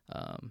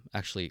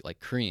actually like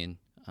Korean,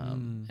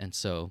 Mm. and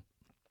so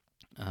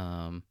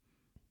um,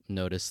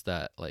 notice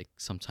that like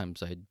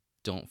sometimes I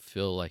don't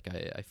feel like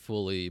I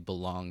fully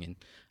belong, and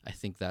I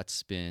think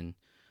that's been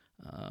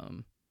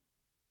um,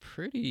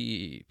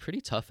 pretty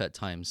tough at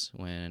times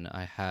when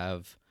I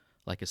have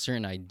like a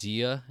certain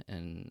idea,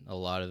 and a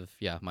lot of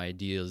my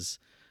ideas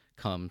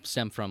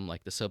stem from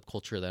like the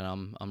subculture that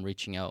I'm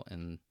reaching out,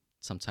 and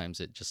sometimes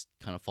it just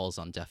kind of falls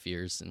on deaf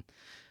ears, and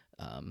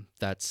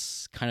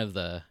that's kind of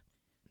the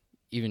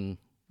even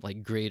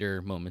like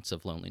greater moments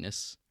of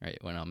loneliness, right?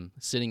 When I'm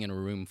sitting in a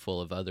room full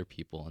of other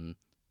people and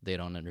they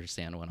don't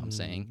understand what I'm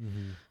saying,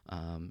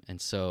 Mm-hmm. and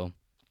so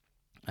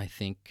I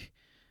think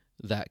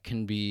that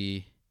can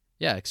be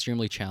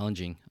extremely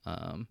challenging.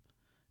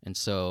 And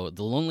so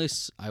the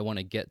loneliness I want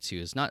to get to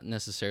is not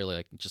necessarily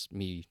like just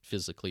me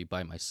physically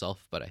by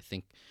myself, but I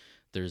think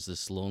there's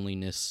this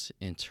loneliness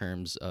in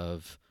terms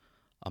of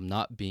I'm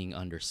not being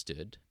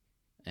understood,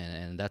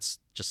 and that's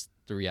just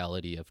the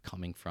reality of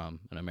coming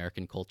from an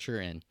American culture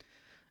and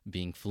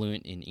being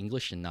fluent in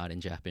English and not in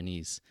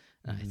Japanese.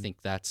 And I Mm-hmm.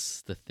 think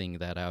that's the thing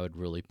that I would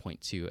really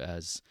point to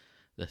as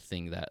the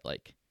thing that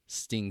like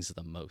stings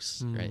the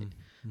most, right?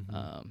 Mm-hmm.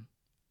 Um,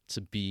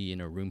 to be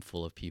in a room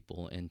full of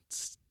people and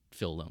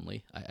feel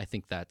lonely. I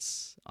think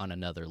that's on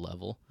another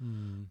level.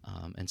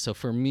 Mm-hmm. And so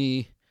for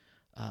me,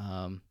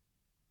 um,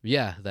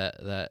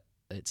 that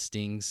it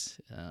stings.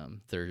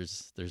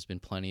 There's been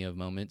plenty of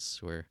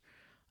moments where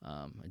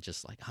I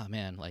just like, oh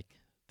man, like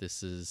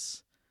this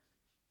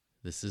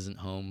isn't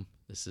home.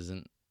 This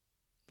isn't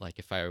like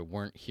if I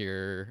weren't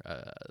here,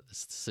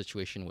 this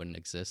situation wouldn't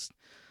exist.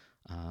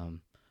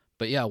 Um,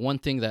 but yeah, one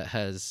thing that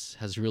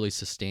has really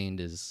sustained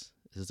is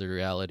the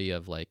reality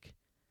of like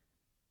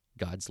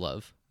God's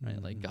love,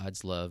 right? Like Mm-hmm.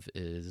 God's love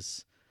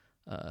is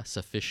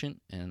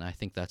sufficient, and I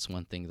think that's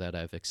one thing that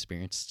I've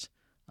experienced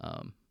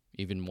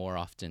even more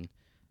often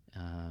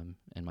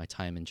in my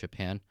time in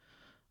Japan.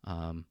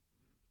 Um,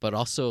 but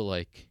also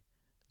like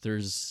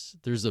there's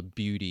a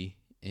beauty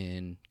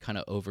in kind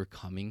of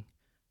overcoming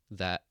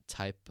that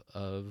type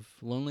of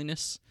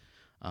loneliness,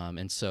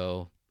 and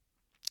so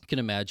you can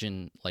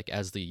imagine like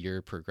as the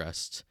year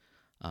progressed,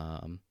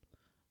 um,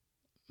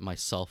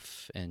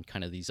 myself and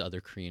kind of these other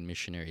Korean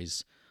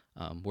missionaries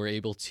were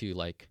able to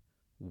like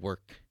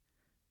work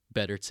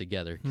better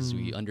together because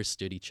we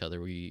understood each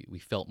other. We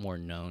felt more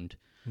known,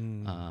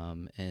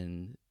 Mm-hmm.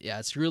 and yeah,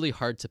 it's really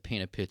hard to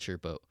paint a picture.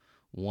 But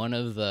one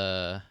of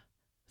the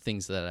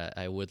things that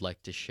I would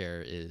like to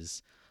share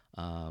is,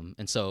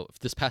 and so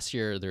this past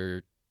year there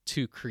are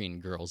two Korean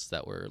girls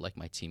that were like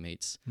my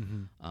teammates,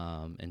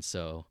 Mm-hmm. and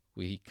so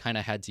we kind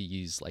of had to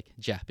use like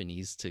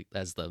Japanese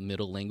as the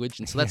middle language,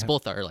 and so that's Yeah.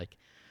 both our like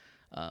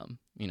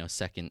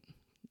second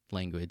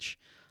language.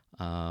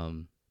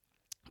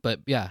 But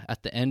yeah,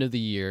 at the end of the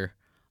year,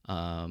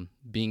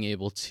 being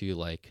able to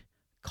like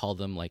call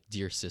them like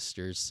dear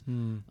sisters,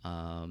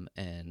 Mm-hmm.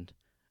 and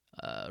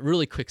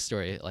really quick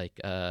story, like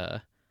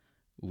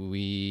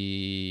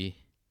we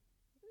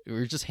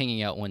were just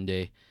hanging out one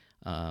day,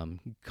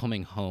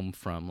 coming home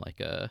from like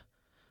a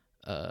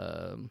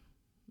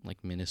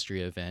like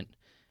ministry event,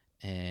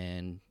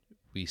 and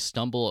we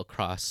stumble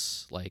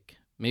across like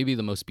maybe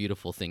the most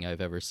beautiful thing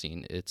I've ever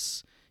seen. You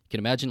can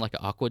imagine like an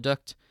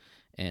aqueduct,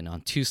 and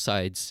on two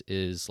sides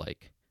is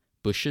like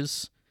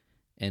bushes,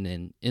 and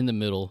then in the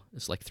middle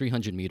is like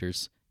 300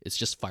 meters. It's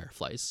just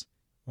fireflies,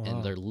 and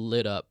Wow. they're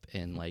lit up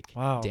and like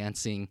Wow.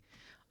 dancing,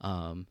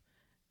 um,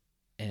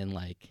 and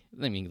like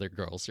I mean they're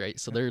girls, right?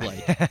 So they're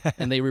like,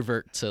 and they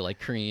revert to like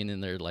Korean,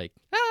 and they're like,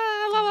 ah,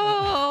 I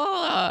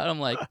I'm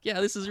like, yeah,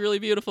 this is really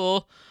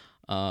beautiful.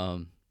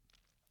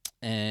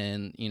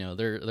 And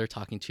they're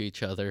talking to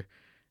each other,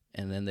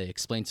 and then they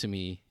explain to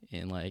me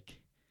in like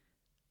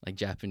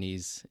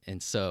Japanese.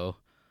 And so,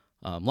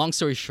 long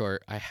story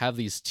short, I have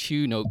these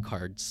 2 note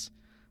cards,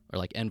 or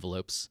like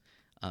envelopes,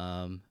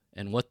 and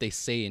what they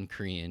say in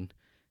Korean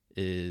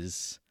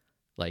is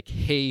like,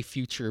 "Hey,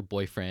 future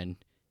boyfriend,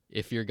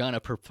 if you're gonna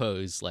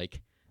propose,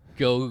 like,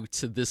 go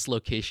to this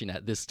location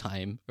at this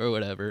time," or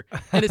whatever.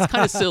 And it's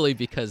kind of silly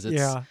because it's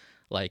Yeah.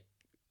 like,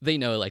 they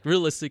know, like,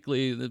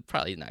 realistically it's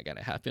probably not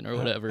gonna happen or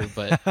whatever.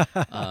 But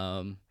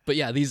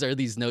yeah, these are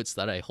these notes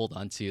that I hold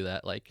on to,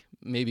 that like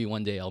maybe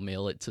one day I'll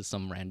mail it to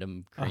some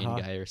random Korean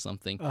Uh-huh. guy or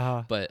something.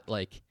 Uh-huh. But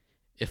like,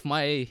 if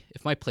my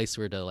place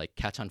were to like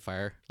catch on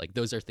fire, like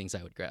those are things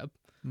I would grab.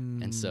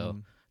 And so,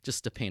 Mm.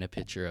 just to paint a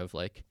picture of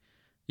like,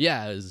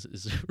 yeah, it's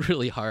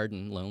really hard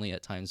and lonely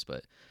at times,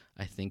 but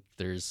I think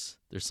there's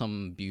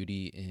some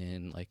beauty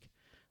in like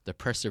the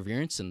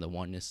perseverance and the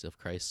oneness of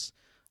Christ,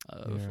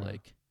 of Yeah.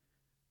 like,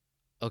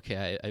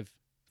 okay, I've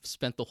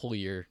spent the whole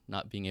year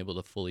not being able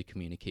to fully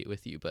communicate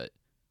with you, but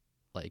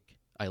like,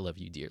 I love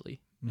you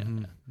dearly. Yeah, Mm-hmm.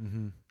 yeah,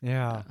 Mm-hmm.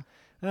 Yeah.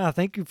 yeah.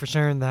 Thank you for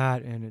sharing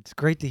that, and it's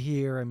great to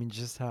hear. I mean,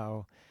 just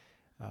how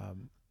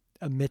um,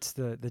 amidst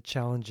the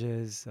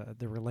challenges,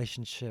 the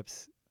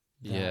relationships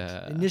that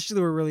Yeah. initially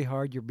were really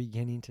hard, you're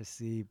beginning to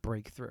see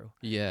breakthrough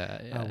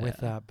Yeah, with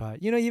yeah, that.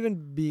 But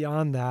even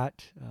beyond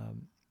that,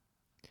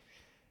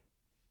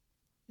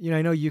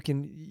 I know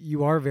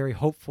you are very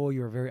hopeful.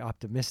 You're very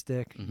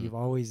optimistic. yeah. You've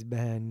always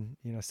been,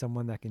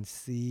 someone that can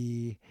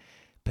see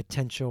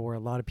potential where a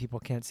lot of people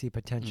can't see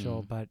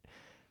potential. Mm. But,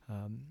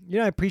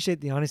 I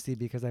appreciate the honesty,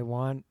 because I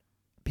want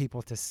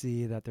people to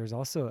see that there's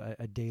also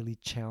a daily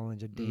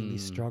challenge, a daily Mm.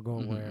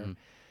 struggle, where Mm-hmm.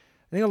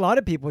 I think a lot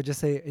of people just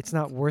say it's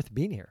not worth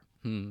being here.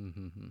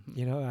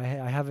 Mm-hmm.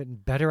 I have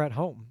it better at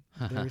home.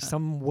 There's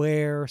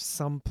somewhere,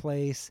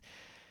 someplace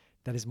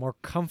that is more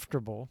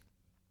comfortable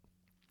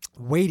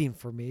waiting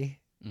for me.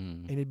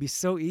 Mm. And it'd be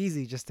so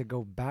easy just to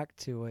go back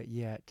to it.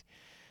 Yet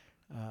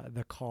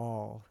the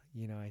call,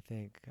 I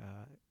think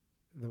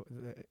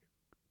the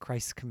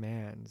Christ's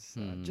commands,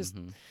 just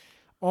Mm-hmm.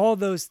 all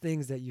those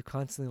things that you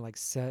constantly like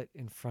set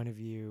in front of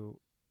you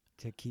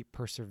to keep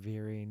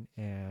persevering.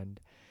 And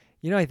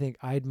I think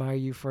I admire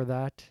you for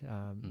that.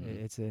 Mm-hmm.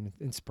 It's an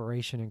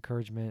inspiration,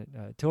 encouragement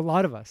to a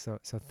lot of us.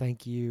 So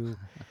thank you,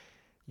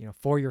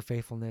 for your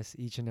faithfulness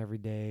each and every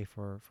day,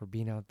 for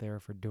being out there,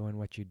 for doing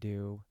what you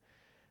do.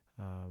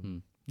 Um,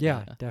 Mm.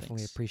 yeah, Yeah, definitely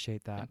thanks.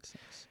 appreciate that.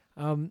 Thanks.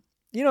 Um,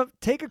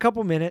 take a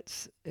couple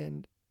minutes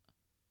and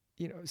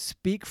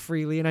speak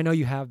freely. And I know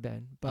you have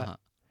been, but Uh-huh.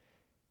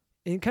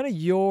 in kind of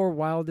your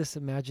wildest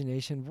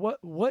imagination,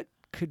 what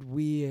could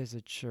we as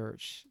a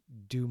church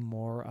do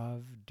more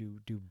of,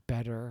 do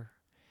better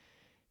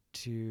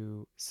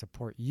to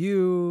support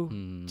you,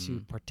 to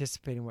Mm.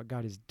 participate in what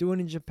God is doing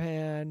in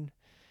Japan?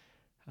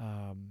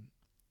 Um,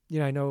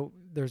 I know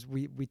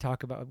we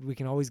talk about, we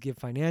can always give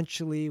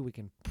financially, we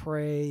can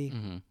pray,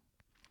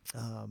 Mm-hmm.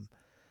 um,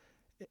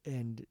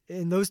 and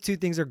those 2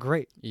 things are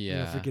great. If we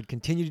Yeah. could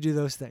continue to do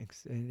those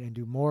things, and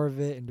do more of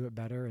it, and do it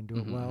better, and do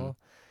it Mm-hmm. well,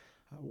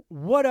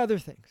 what other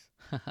things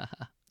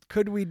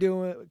could we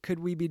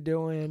be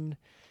doing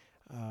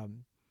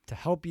to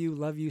help you,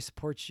 love you,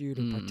 support you,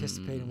 to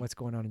participate in Mm. what's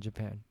going on in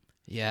Japan?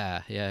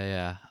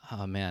 Yeah.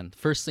 Oh man,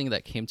 first thing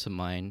that came to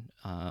mind.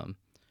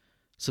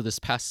 So this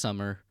past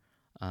summer,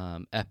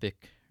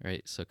 Epic,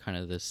 right? So kind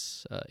of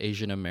this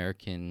Asian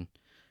American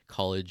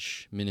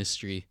college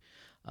ministry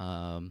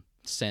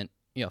sent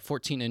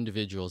 14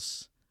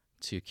 individuals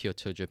to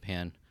Kyoto,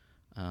 Japan.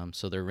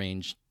 So they're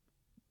ranged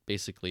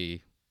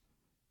basically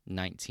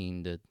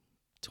 19 to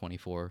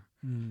 24.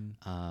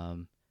 Mm.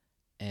 Um,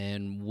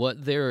 and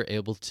what they were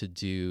able to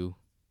do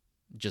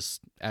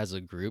just as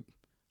a group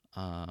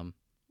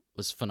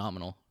was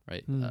phenomenal,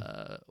 right?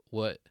 Mm.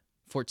 What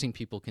 14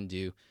 people can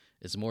do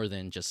is more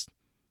than just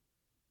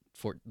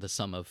for the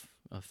sum of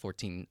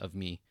 14 of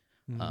me.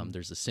 Mm.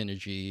 There's a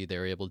synergy.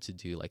 They're able to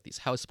do like these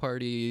house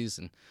parties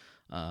and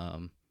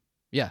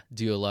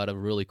do a lot of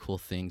really cool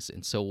things.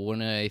 And so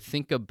when I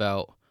think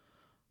about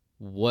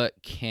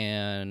what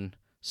can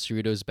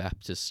Cerritos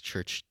Baptist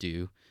Church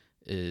do,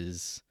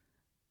 is,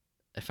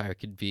 if I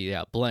could be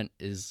blunt,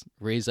 is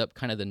raise up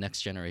kind of the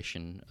next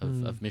generation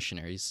Mm. of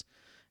missionaries.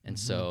 And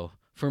Mm-hmm. so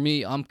for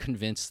me, I'm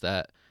convinced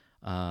that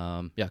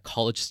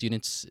college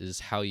students is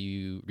how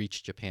you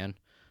reach Japan.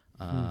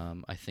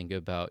 Mm. I think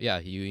about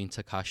Yui and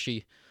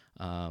Takashi.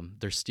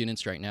 They're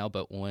students right now,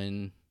 but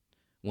when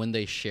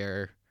they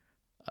share,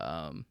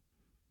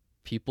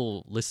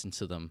 people listen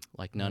to them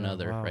like none Yeah.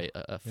 other. Wow. Right,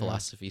 a Yeah.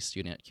 philosophy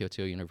student at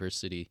Kyoto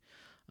University.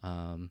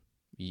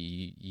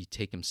 You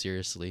take him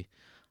seriously.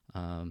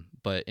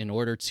 But in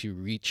order to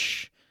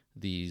reach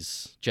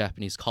these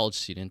Japanese college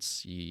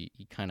students, you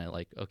kind of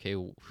like, okay,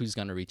 who's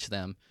going to reach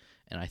them?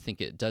 And I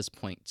think it does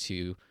point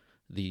to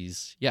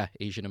these,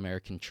 Asian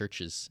American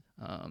churches.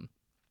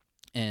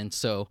 And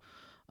so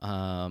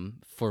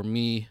for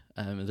me,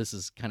 this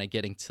is kind of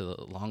getting to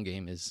the long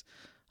game, is,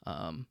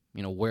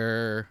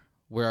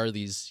 where are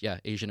these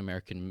Asian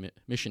American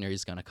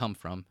missionaries going to come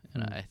from?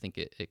 And I think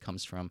it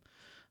comes from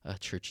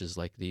churches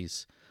like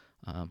these,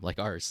 like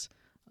ours.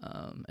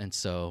 And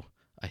so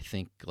I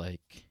think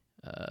like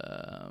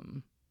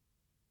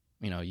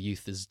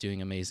youth is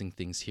doing amazing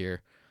things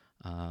here,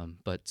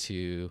 but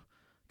to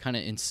kind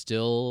of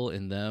instill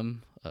in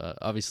them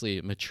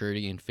obviously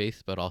maturity and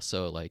faith, but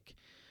also like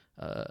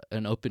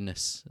an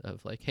openness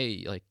of like,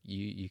 hey, like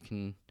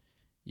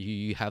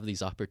you have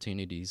these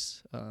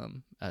opportunities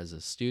as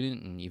a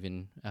student and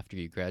even after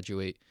you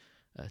graduate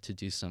to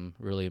do some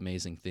really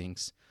amazing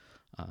things.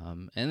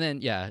 And then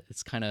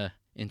it's kind of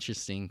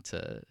interesting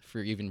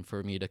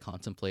for me to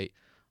contemplate.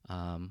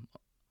 I'm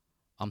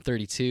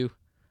 32.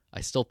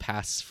 I still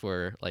pass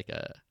for like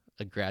a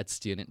grad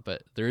student,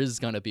 but there is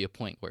going to be a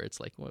point where it's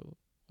like,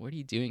 what are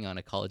you doing on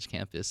a college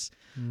campus?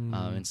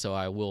 And so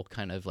I will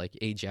kind of like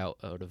age out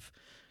of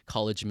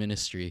college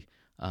ministry.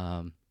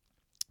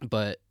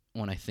 But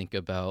when I think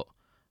about,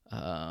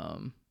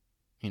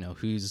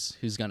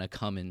 who's going to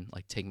come and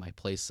like take my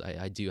place,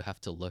 I do have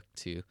to look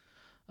to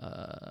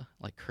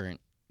like current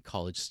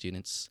college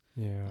students.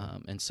 Yeah.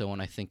 And so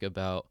when I think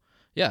about,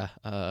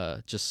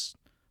 just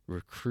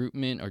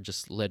recruitment or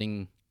just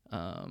letting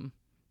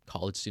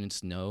college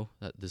students know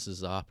that this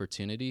is the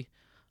opportunity,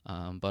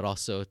 but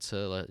also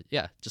to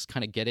just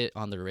kind of get it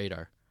on the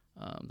radar,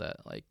 that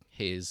like,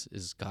 hey,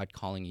 is God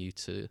calling you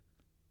to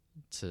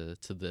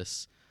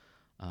this?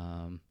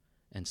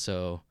 And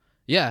so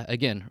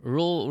again,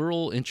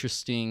 real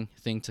interesting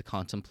thing to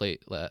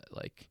contemplate, that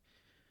like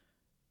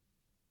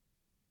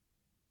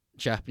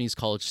Japanese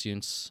college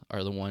students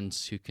are the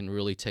ones who can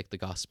really take the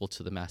gospel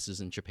to the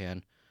masses in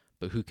Japan,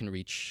 but who can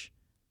reach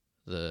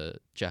the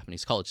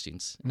Japanese college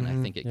students? And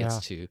I think it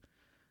gets to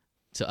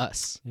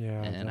us.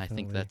 Yeah, and I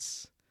think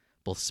that's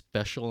both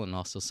special and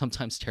also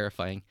sometimes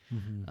terrifying.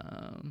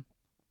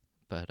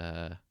 But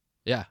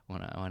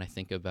when I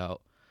think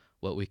about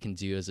what we can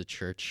do as a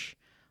church,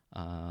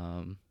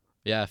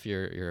 if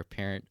you're a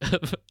parent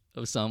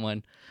of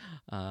someone,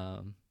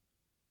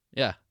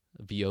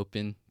 be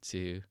open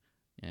to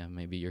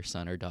maybe your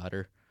son or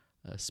daughter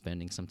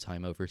spending some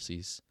time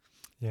overseas.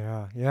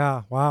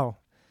 Yeah. Wow.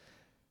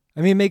 I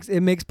mean,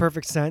 it makes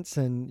perfect sense,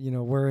 and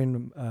we're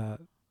in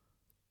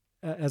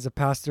as a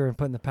pastor and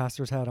putting the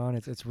pastor's hat on.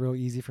 It's real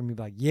easy for me to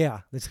be like, yeah,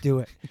 let's do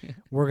it.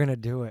 We're gonna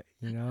do it,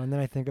 And then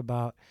I think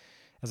about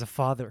as a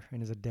father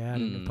and as a dad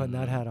and putting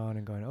that hat on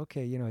and going,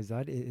 okay, is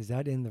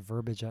that in the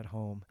verbiage at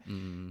home?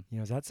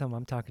 Is that something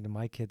I'm talking to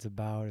my kids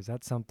about? Is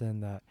that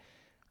something that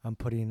I'm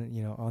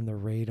putting on the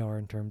radar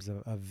in terms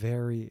of a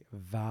very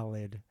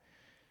valid,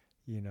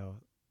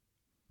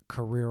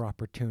 career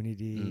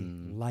opportunity,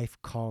 life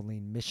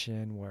calling,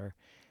 mission, where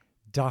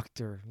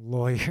doctor,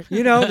 lawyer,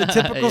 the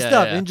typical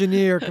stuff,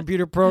 engineer,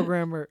 computer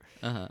programmer,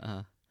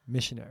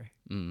 missionary,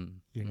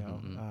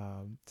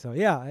 so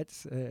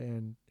it's,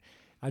 and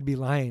I'd be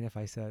lying if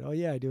I said, oh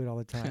yeah, I do it all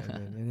the time.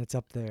 and it's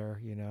up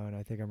there, and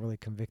I think I'm really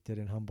convicted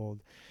and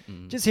humbled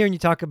just hearing you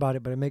talk about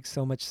it, but it makes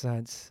so much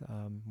sense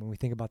when we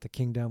think about the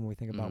kingdom, when we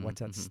think about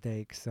what's at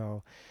stake.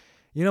 So,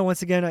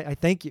 once again, I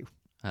thank you.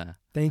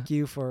 Thank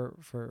you for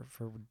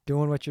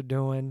doing what you're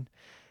doing.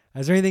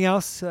 Is there anything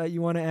else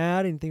you want to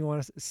add? Anything you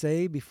want to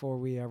say before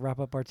we wrap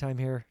up our time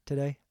here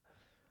today?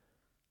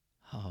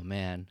 Oh,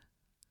 man.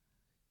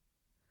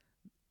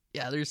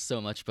 Yeah, there's so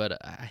much, but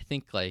I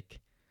think like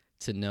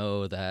to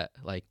know that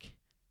like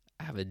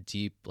I have a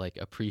deep like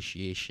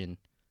appreciation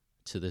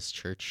to this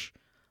church.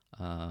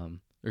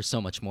 There's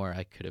so much more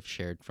I could have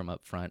shared from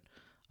up front.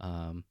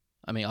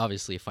 I mean,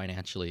 obviously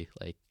financially,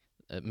 like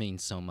it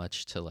means so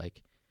much to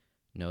like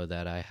know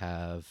that I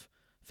have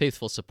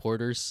faithful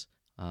supporters,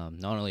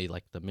 not only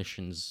like the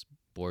missions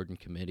board and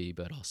committee,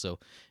 but also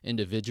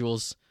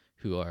individuals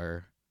who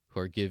are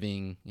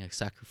giving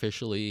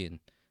sacrificially and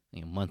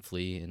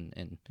monthly.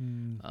 And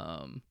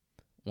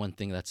one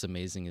thing that's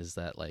amazing is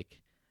that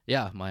like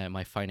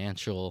my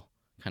financial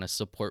kind of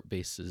support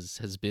basis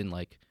has been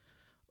like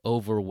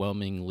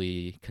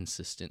overwhelmingly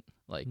consistent.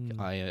 Like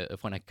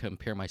when I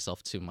compare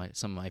myself to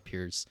some of my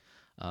peers,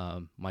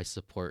 my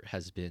support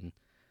has been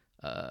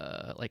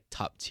like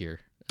top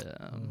tier,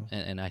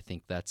 and I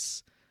think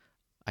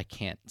I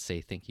can't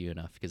say thank you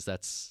enough, because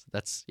that's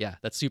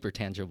super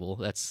tangible.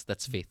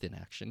 That's faith in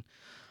action.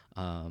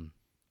 And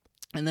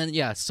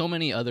then so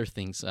many other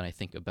things that I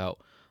think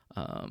about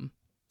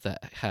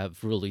that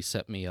have really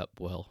set me up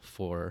well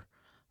for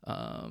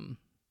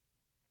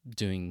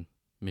doing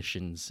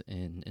missions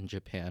in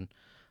Japan.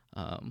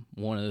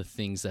 One of the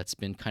things that's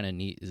been kind of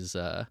neat is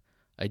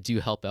I do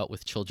help out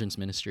with children's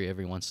ministry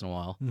every once in a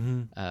while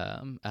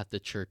at the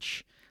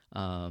church,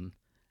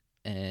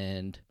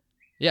 and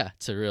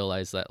to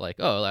realize that like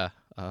I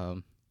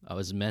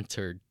was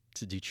mentored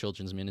to do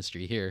children's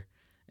ministry here,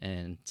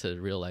 and to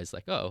realize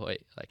like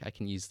wait, like I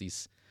can use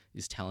these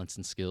talents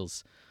and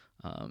skills,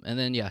 and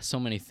then so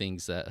many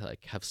things that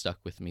like have stuck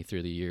with me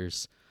through the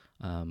years.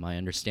 My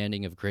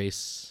understanding of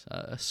grace,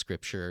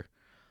 scripture,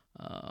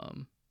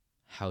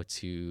 how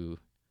to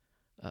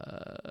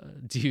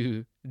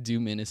do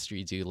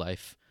ministry, do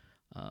life,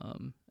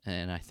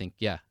 And I think,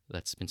 yeah,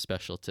 that's been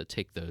special to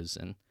take those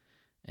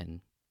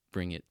and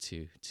bring it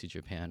to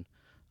Japan.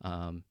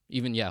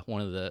 Even, yeah,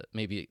 one of the,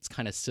 maybe it's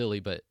kind of silly,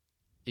 but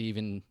it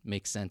even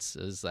makes sense,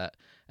 is that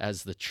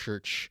as the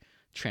church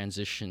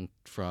transitioned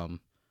from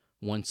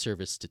one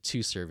service to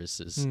two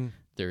services,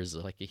 there's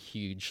like a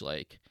huge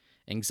like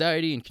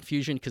anxiety and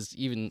confusion, because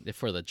even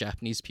for the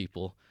Japanese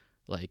people,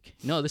 like,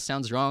 no, this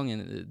sounds wrong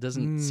and it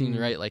doesn't seem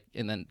right. Like,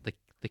 and then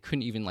they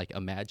couldn't even like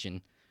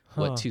imagine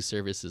what two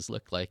services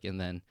look like. And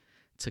then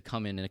to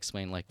come in and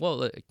explain like, well,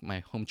 like my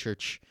home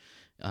church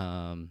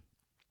in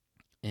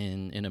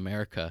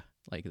America,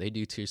 like they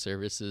do two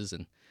services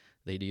and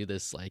they do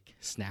this like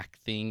snack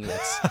thing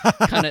that's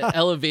kind of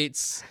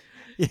elevates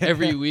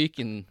every week,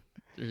 and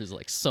there's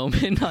like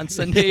somen on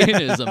Sunday and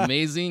it is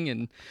amazing.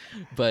 And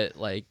but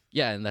like,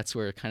 yeah, and that's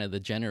where kind of the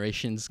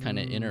generations kind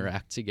of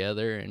interact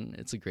together, and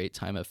it's a great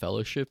time of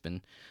fellowship,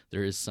 and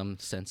there is some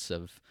sense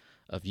of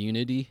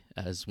unity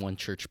as one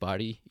church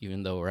body,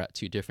 even though we're at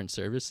two different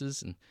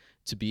services. And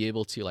to be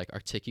able to like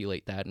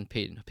articulate that and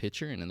paint a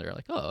picture, and then they're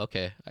like, oh,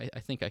 okay, I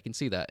think I can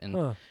see that.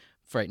 And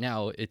for right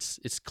now,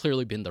 it's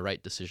clearly been the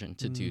right decision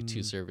to do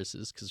two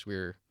services, because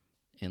we're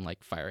in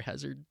like fire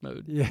hazard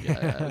mode.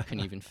 I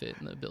couldn't even fit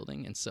in the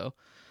building. And so,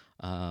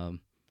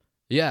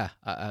 yeah,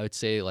 I would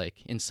say, like,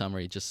 in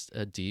summary, just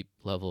a deep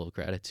level of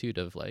gratitude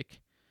of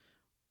like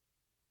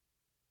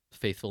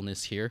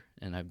faithfulness here.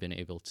 And I've been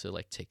able to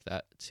like take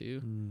that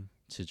to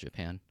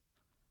Japan.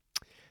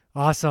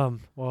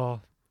 Awesome.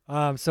 Well,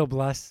 I'm so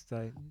blessed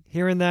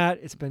hearing that.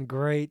 It's been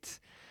great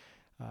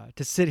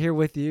to sit here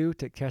with you,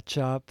 to catch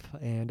up.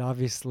 And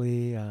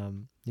obviously,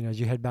 as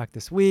you head back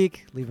this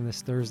week, leaving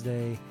this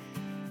Thursday,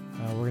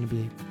 we're going to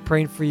be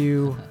praying for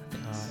you.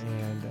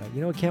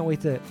 And we can't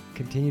wait to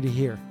continue to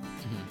hear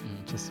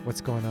just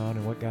what's going on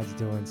and what God's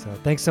doing. So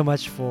thanks so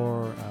much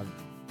for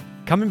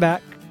coming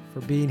back,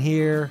 for being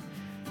here,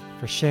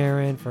 for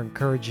sharing, for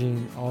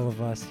encouraging all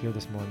of us here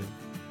this morning.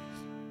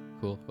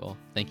 Cool.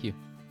 Thank you.